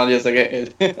eso nada más yo sé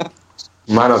que es.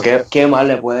 Mano, ¿qué mal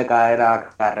le puede caer a la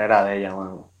carrera de ella,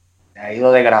 mano? Ha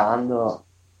ido degradando.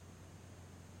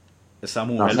 Esa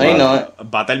mujer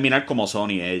va a terminar como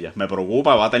Sony ella. Me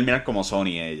preocupa, va a terminar como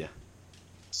Sony ella.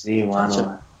 Sí,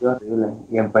 mano, es horrible.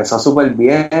 Y empezó súper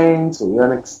bien, subió a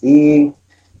NXT, y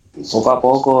poco a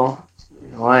poco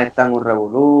no está en un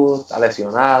revolú, está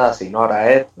lesionada, se ignora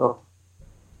esto.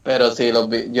 Pero sí, yo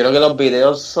creo que los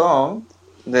videos son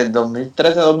del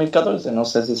 2013 a 2014, no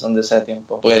sé si son de ese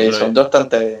tiempo, porque son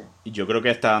bastante... Yo creo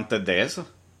que está antes de eso.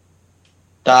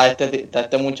 Está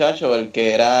este muchacho, el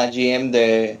que era GM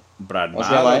de... Brad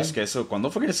Maddox, que eso, ¿cuándo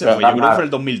fue que se fue? Yo creo que fue el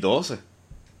 2012.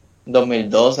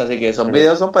 2012, así que esos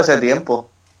videos son para ese tiempo.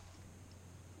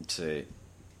 Sí.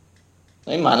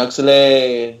 Y Maddox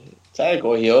 ¿sabes?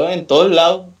 Cogió en todos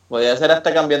lados. Podía ser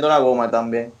hasta cambiando una goma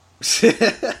también. Sí.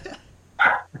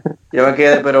 Yo me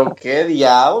quedé, pero qué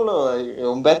diablo, es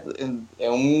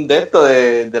un de esto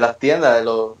de las tiendas, de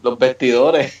los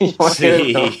vestidores.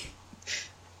 Sí.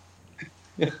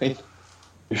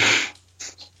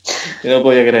 Yo no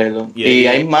podía creerlo. Y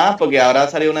hay más, porque ahora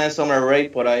salió una de Summer Rae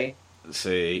por ahí.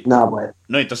 Sí. No, pues.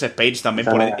 No, entonces Paige también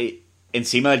pone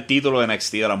encima del título de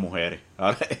NXT de las mujeres.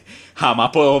 Ahora,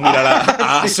 jamás puedo mirar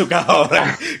a Asuka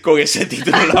ahora con ese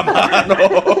título en la mano.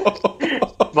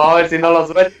 Vamos a ver si no lo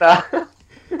suelta.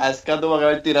 Asuka tuvo que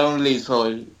haber tirado un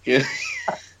lisol.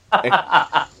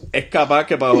 Es capaz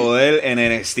que para joder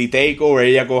en NXT TakeOver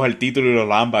ella coja el título y lo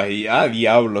lamba y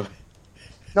diablo.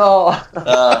 No.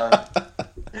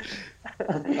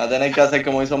 Va a tener que hacer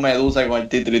como hizo Medusa con el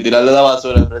título y tirarle la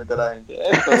basura enfrente a la gente.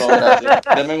 Esto no, gracias.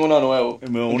 Denme uno nuevo.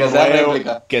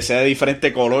 Que sea de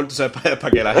diferente color, tú sabes,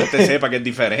 para que la gente sepa que es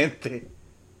diferente.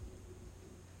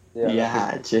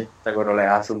 Ya, che. Seguro le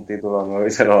hace un título nuevo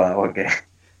y se lo da porque...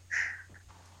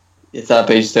 Esa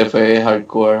Page se fue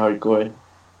hardcore.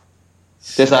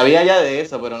 Se sabía ya de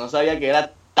eso, pero no sabía que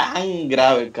era tan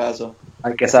grave el caso.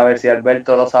 Hay que saber si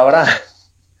Alberto lo sabrá.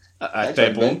 A este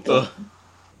punto.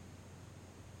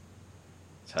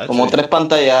 Como 3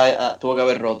 pantallas tuvo que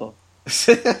haber roto.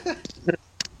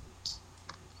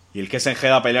 Y el que se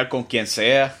enreda a pelear con quien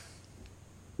sea.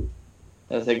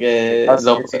 Así que...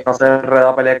 No se enredó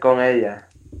a pelear con ella.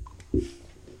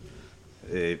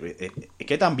 Es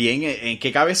que también, ¿en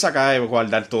qué cabeza cabe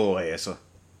guardar todo eso?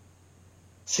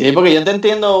 Sí, porque yo te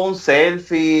entiendo un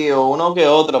selfie o uno que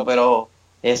otro, pero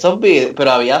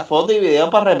pero había fotos y videos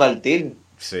para repartir.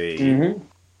 Sí.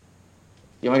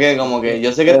 Yo me quedé como que,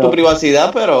 yo sé que es tu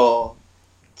privacidad, pero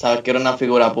sabes que era una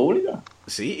figura pública.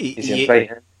 Sí, Y siempre hay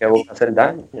gente que busca hacer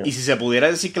daño. Y si se pudiera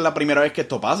decir que es la primera vez que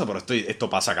esto pasa, pero esto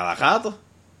pasa cada rato.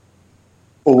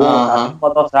 Hubo hace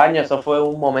 2 años, eso fue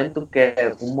un momento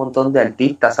que un montón de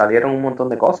artistas salieron un montón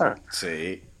de cosas.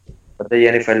 Sí. De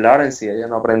Jennifer Lawrence y ella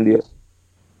no aprendió.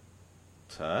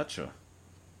 Chacho,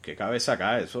 qué cabeza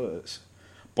cae eso.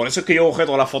 Por eso es que yo bajé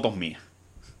todas las fotos mías.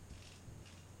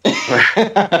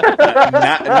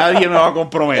 Nadie me va a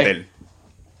comprometer.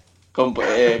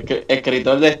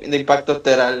 Escritor de impacto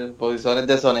estelar, posiciones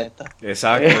deshonestas.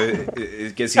 Exacto.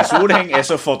 Que si surgen,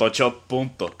 eso es Photoshop,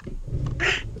 punto.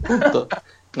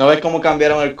 ¿No ves cómo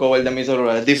cambiaron el cover de mi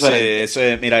celular? Es diferente. Sí, eso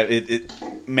es, mira,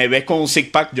 me ves con un six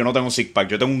pack, yo no tengo un six pack,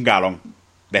 yo tengo un galón.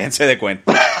 Déjense de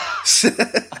cuenta.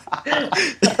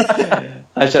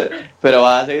 Pero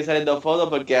vas a seguir saliendo fotos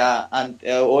porque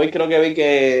hoy creo que vi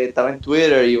que estaba en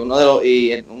Twitter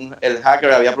y el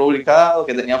hacker había publicado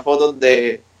que tenía fotos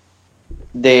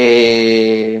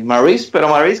de Maurice, pero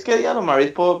Maurice, ¿qué diablo?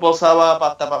 Maurice posaba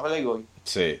hasta para Playboy.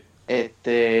 Sí.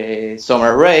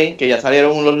 Summer Rae, que ya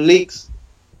salieron los leaks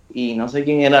y no sé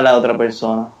quién era la otra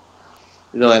persona.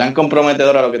 Lo eran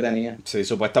comprometedora lo que tenía. Sí,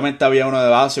 supuestamente había uno de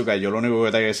Bazooka y yo lo único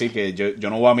que tengo que decir que yo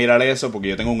no voy a mirar eso porque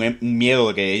yo tengo un miedo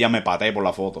de que ella me patee por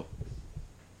la foto.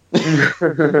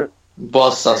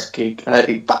 Bossas kick.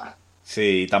 Pa.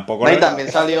 Sí, tampoco... No, y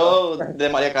también salió de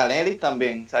María Canelis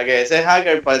también. O sea que ese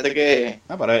hacker parece que...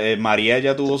 pero María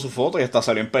ya tuvo su foto y hasta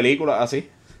salió en películas así.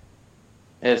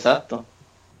 Exacto.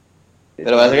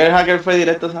 Pero parece que el hacker fue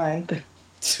directo a esa gente.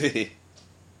 Sí.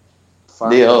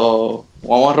 Dijo,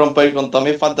 vamos a romper con todas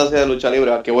mis fantasías de lucha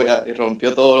libre. Aquí y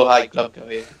rompió todos los iClubs que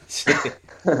había. Sí.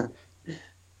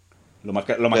 Lo más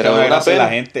que me da gracia es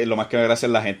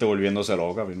la gente volviéndose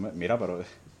loca. Mira, pero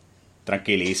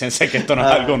tranquilícense que esto no es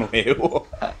algo nuevo.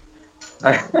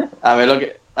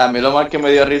 A mí lo más que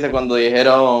me dio risa cuando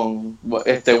dijeron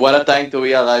What a Time to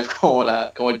Be Alive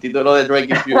como el título de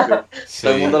Drake y Future. Sí.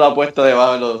 Todo el mundo lo ha puesto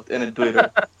debajo en el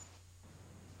Twitter.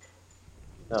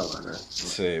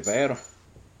 Sí, pero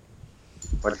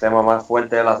fue el tema más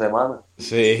fuerte de la semana.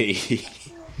 Sí.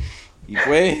 Y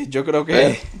pues yo creo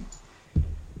que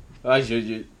yo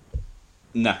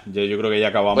creo que ya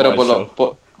acabamos el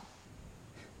show.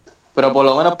 Pero por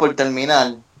lo menos por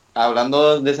terminar,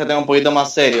 hablando de ese tema un poquito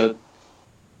más serio,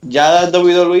 ya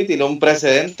WWE tiró un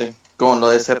precedente con lo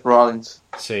de Seth Rollins.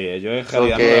 Sí, ellos en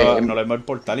realidad no les va a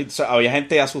importar. O sea, había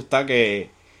gente asustada que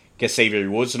Xavier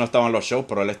Woods no estaba en los shows,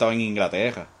 pero él estaba en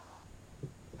Inglaterra.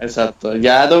 Exacto.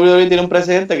 Ya WWE tiene un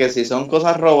precedente que si son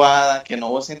cosas robadas, que no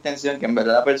hubo esa intención, que en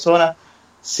verdad la persona,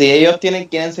 si ellos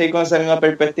quieren seguir con esa misma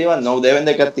perspectiva, no deben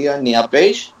de castigar ni a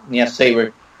Paige ni a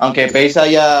Saber. Aunque Paige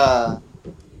haya...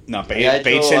 No,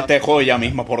 Paige se entejó ella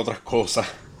misma por otras cosas.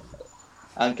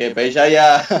 Aunque Paige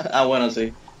haya... bueno,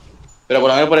 sí. Pero por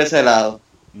lo menos por ese lado.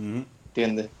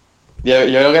 ¿Entiendes? Yo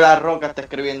creo que La Roca está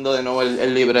escribiendo de nuevo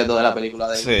el libreto de la película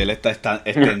de él. Sí, él está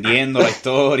extendiendo la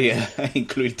historia,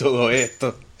 incluir todo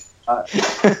esto.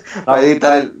 Va a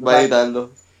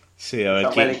editarlo. Sí, a ver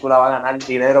la película va a ganar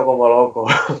dinero como loco.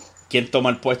 ¿Quién toma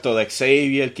el puesto de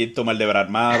Xavier? ¿Quién toma el de Brad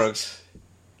Maddox?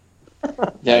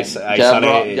 Ya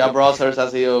Brothers ha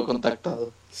sido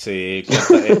contactado. Sí,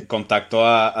 contactó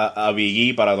a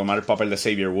Big E para tomar el papel de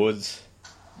Xavier Woods.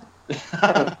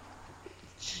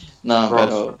 No,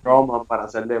 pero... Roman para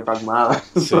hacer de Brad Maddox.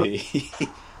 Sí.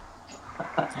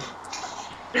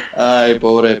 Ay,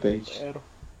 pobre Paige.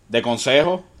 De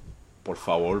consejo, por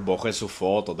favor, borren sus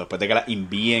fotos después de que las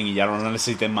envíen y ya no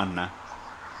necesiten más nada.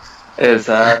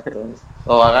 Exacto.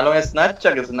 O háganlo en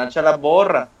Snapchat, que Snapchat las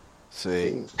borra.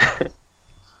 Sí.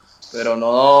 Pero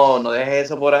no dejes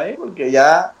eso por ahí, porque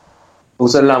ya...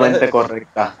 Usen la mente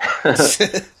correcta.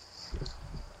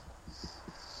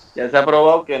 Ya se ha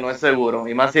probado que no es seguro,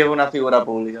 y más si es una figura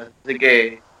pública. Así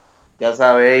que, ya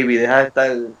sabes, baby, deja de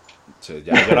estar... Sí,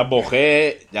 ya yo las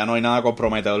bojé, ya no hay nada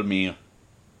comprometedor mío.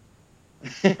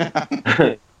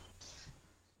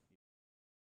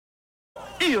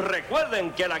 Y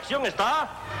recuerden que la acción está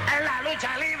en la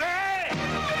lucha libre.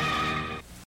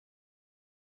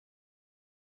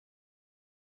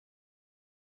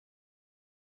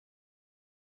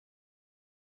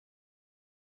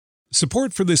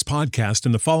 Support for this podcast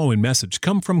and the following message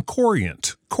come from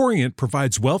Corient. Corient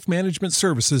provides wealth management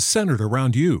services centered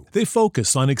around you. They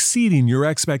focus on exceeding your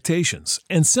expectations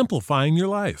and simplifying your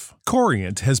life.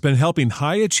 Corient has been helping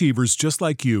high achievers just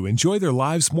like you enjoy their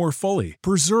lives more fully,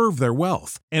 preserve their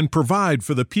wealth, and provide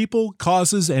for the people,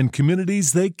 causes, and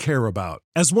communities they care about.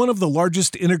 As one of the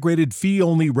largest integrated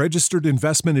fee-only registered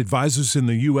investment advisors in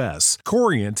the U.S.,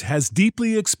 Corient has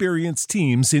deeply experienced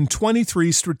teams in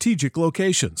 23 strategic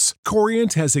locations.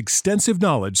 Corient has extensive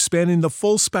knowledge spanning the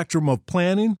full spectrum of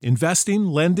planning, investing,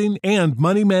 lending, and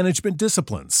money management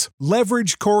disciplines.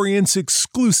 Leverage Corient's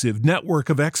exclusive network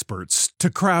of experts to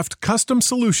craft custom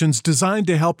solutions designed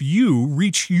to help you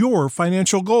reach your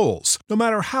financial goals, no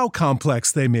matter how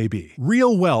complex they may be.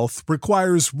 Real wealth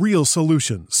requires real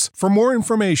solutions. For more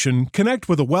information, connect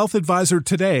with a wealth advisor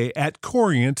today at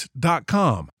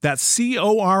Corient.com. That's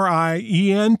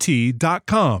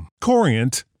Corient.com.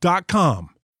 Corient.com.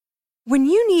 When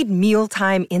you need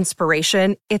mealtime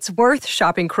inspiration, it's worth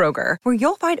shopping Kroger, where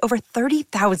you'll find over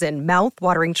 30,000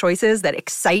 mouth-watering choices that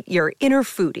excite your inner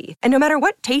foodie. And no matter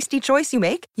what tasty choice you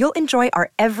make, you'll enjoy our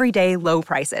everyday low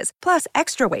prices, plus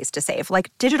extra ways to save,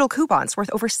 like digital coupons worth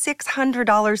over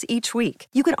 $600 each week.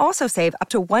 You can also save up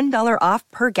to $1 off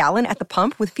per gallon at the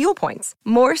pump with fuel points.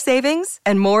 More savings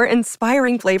and more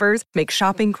inspiring flavors make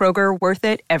shopping Kroger worth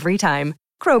it every time.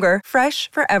 Kroger, fresh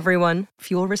for everyone.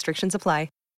 Fuel restrictions apply.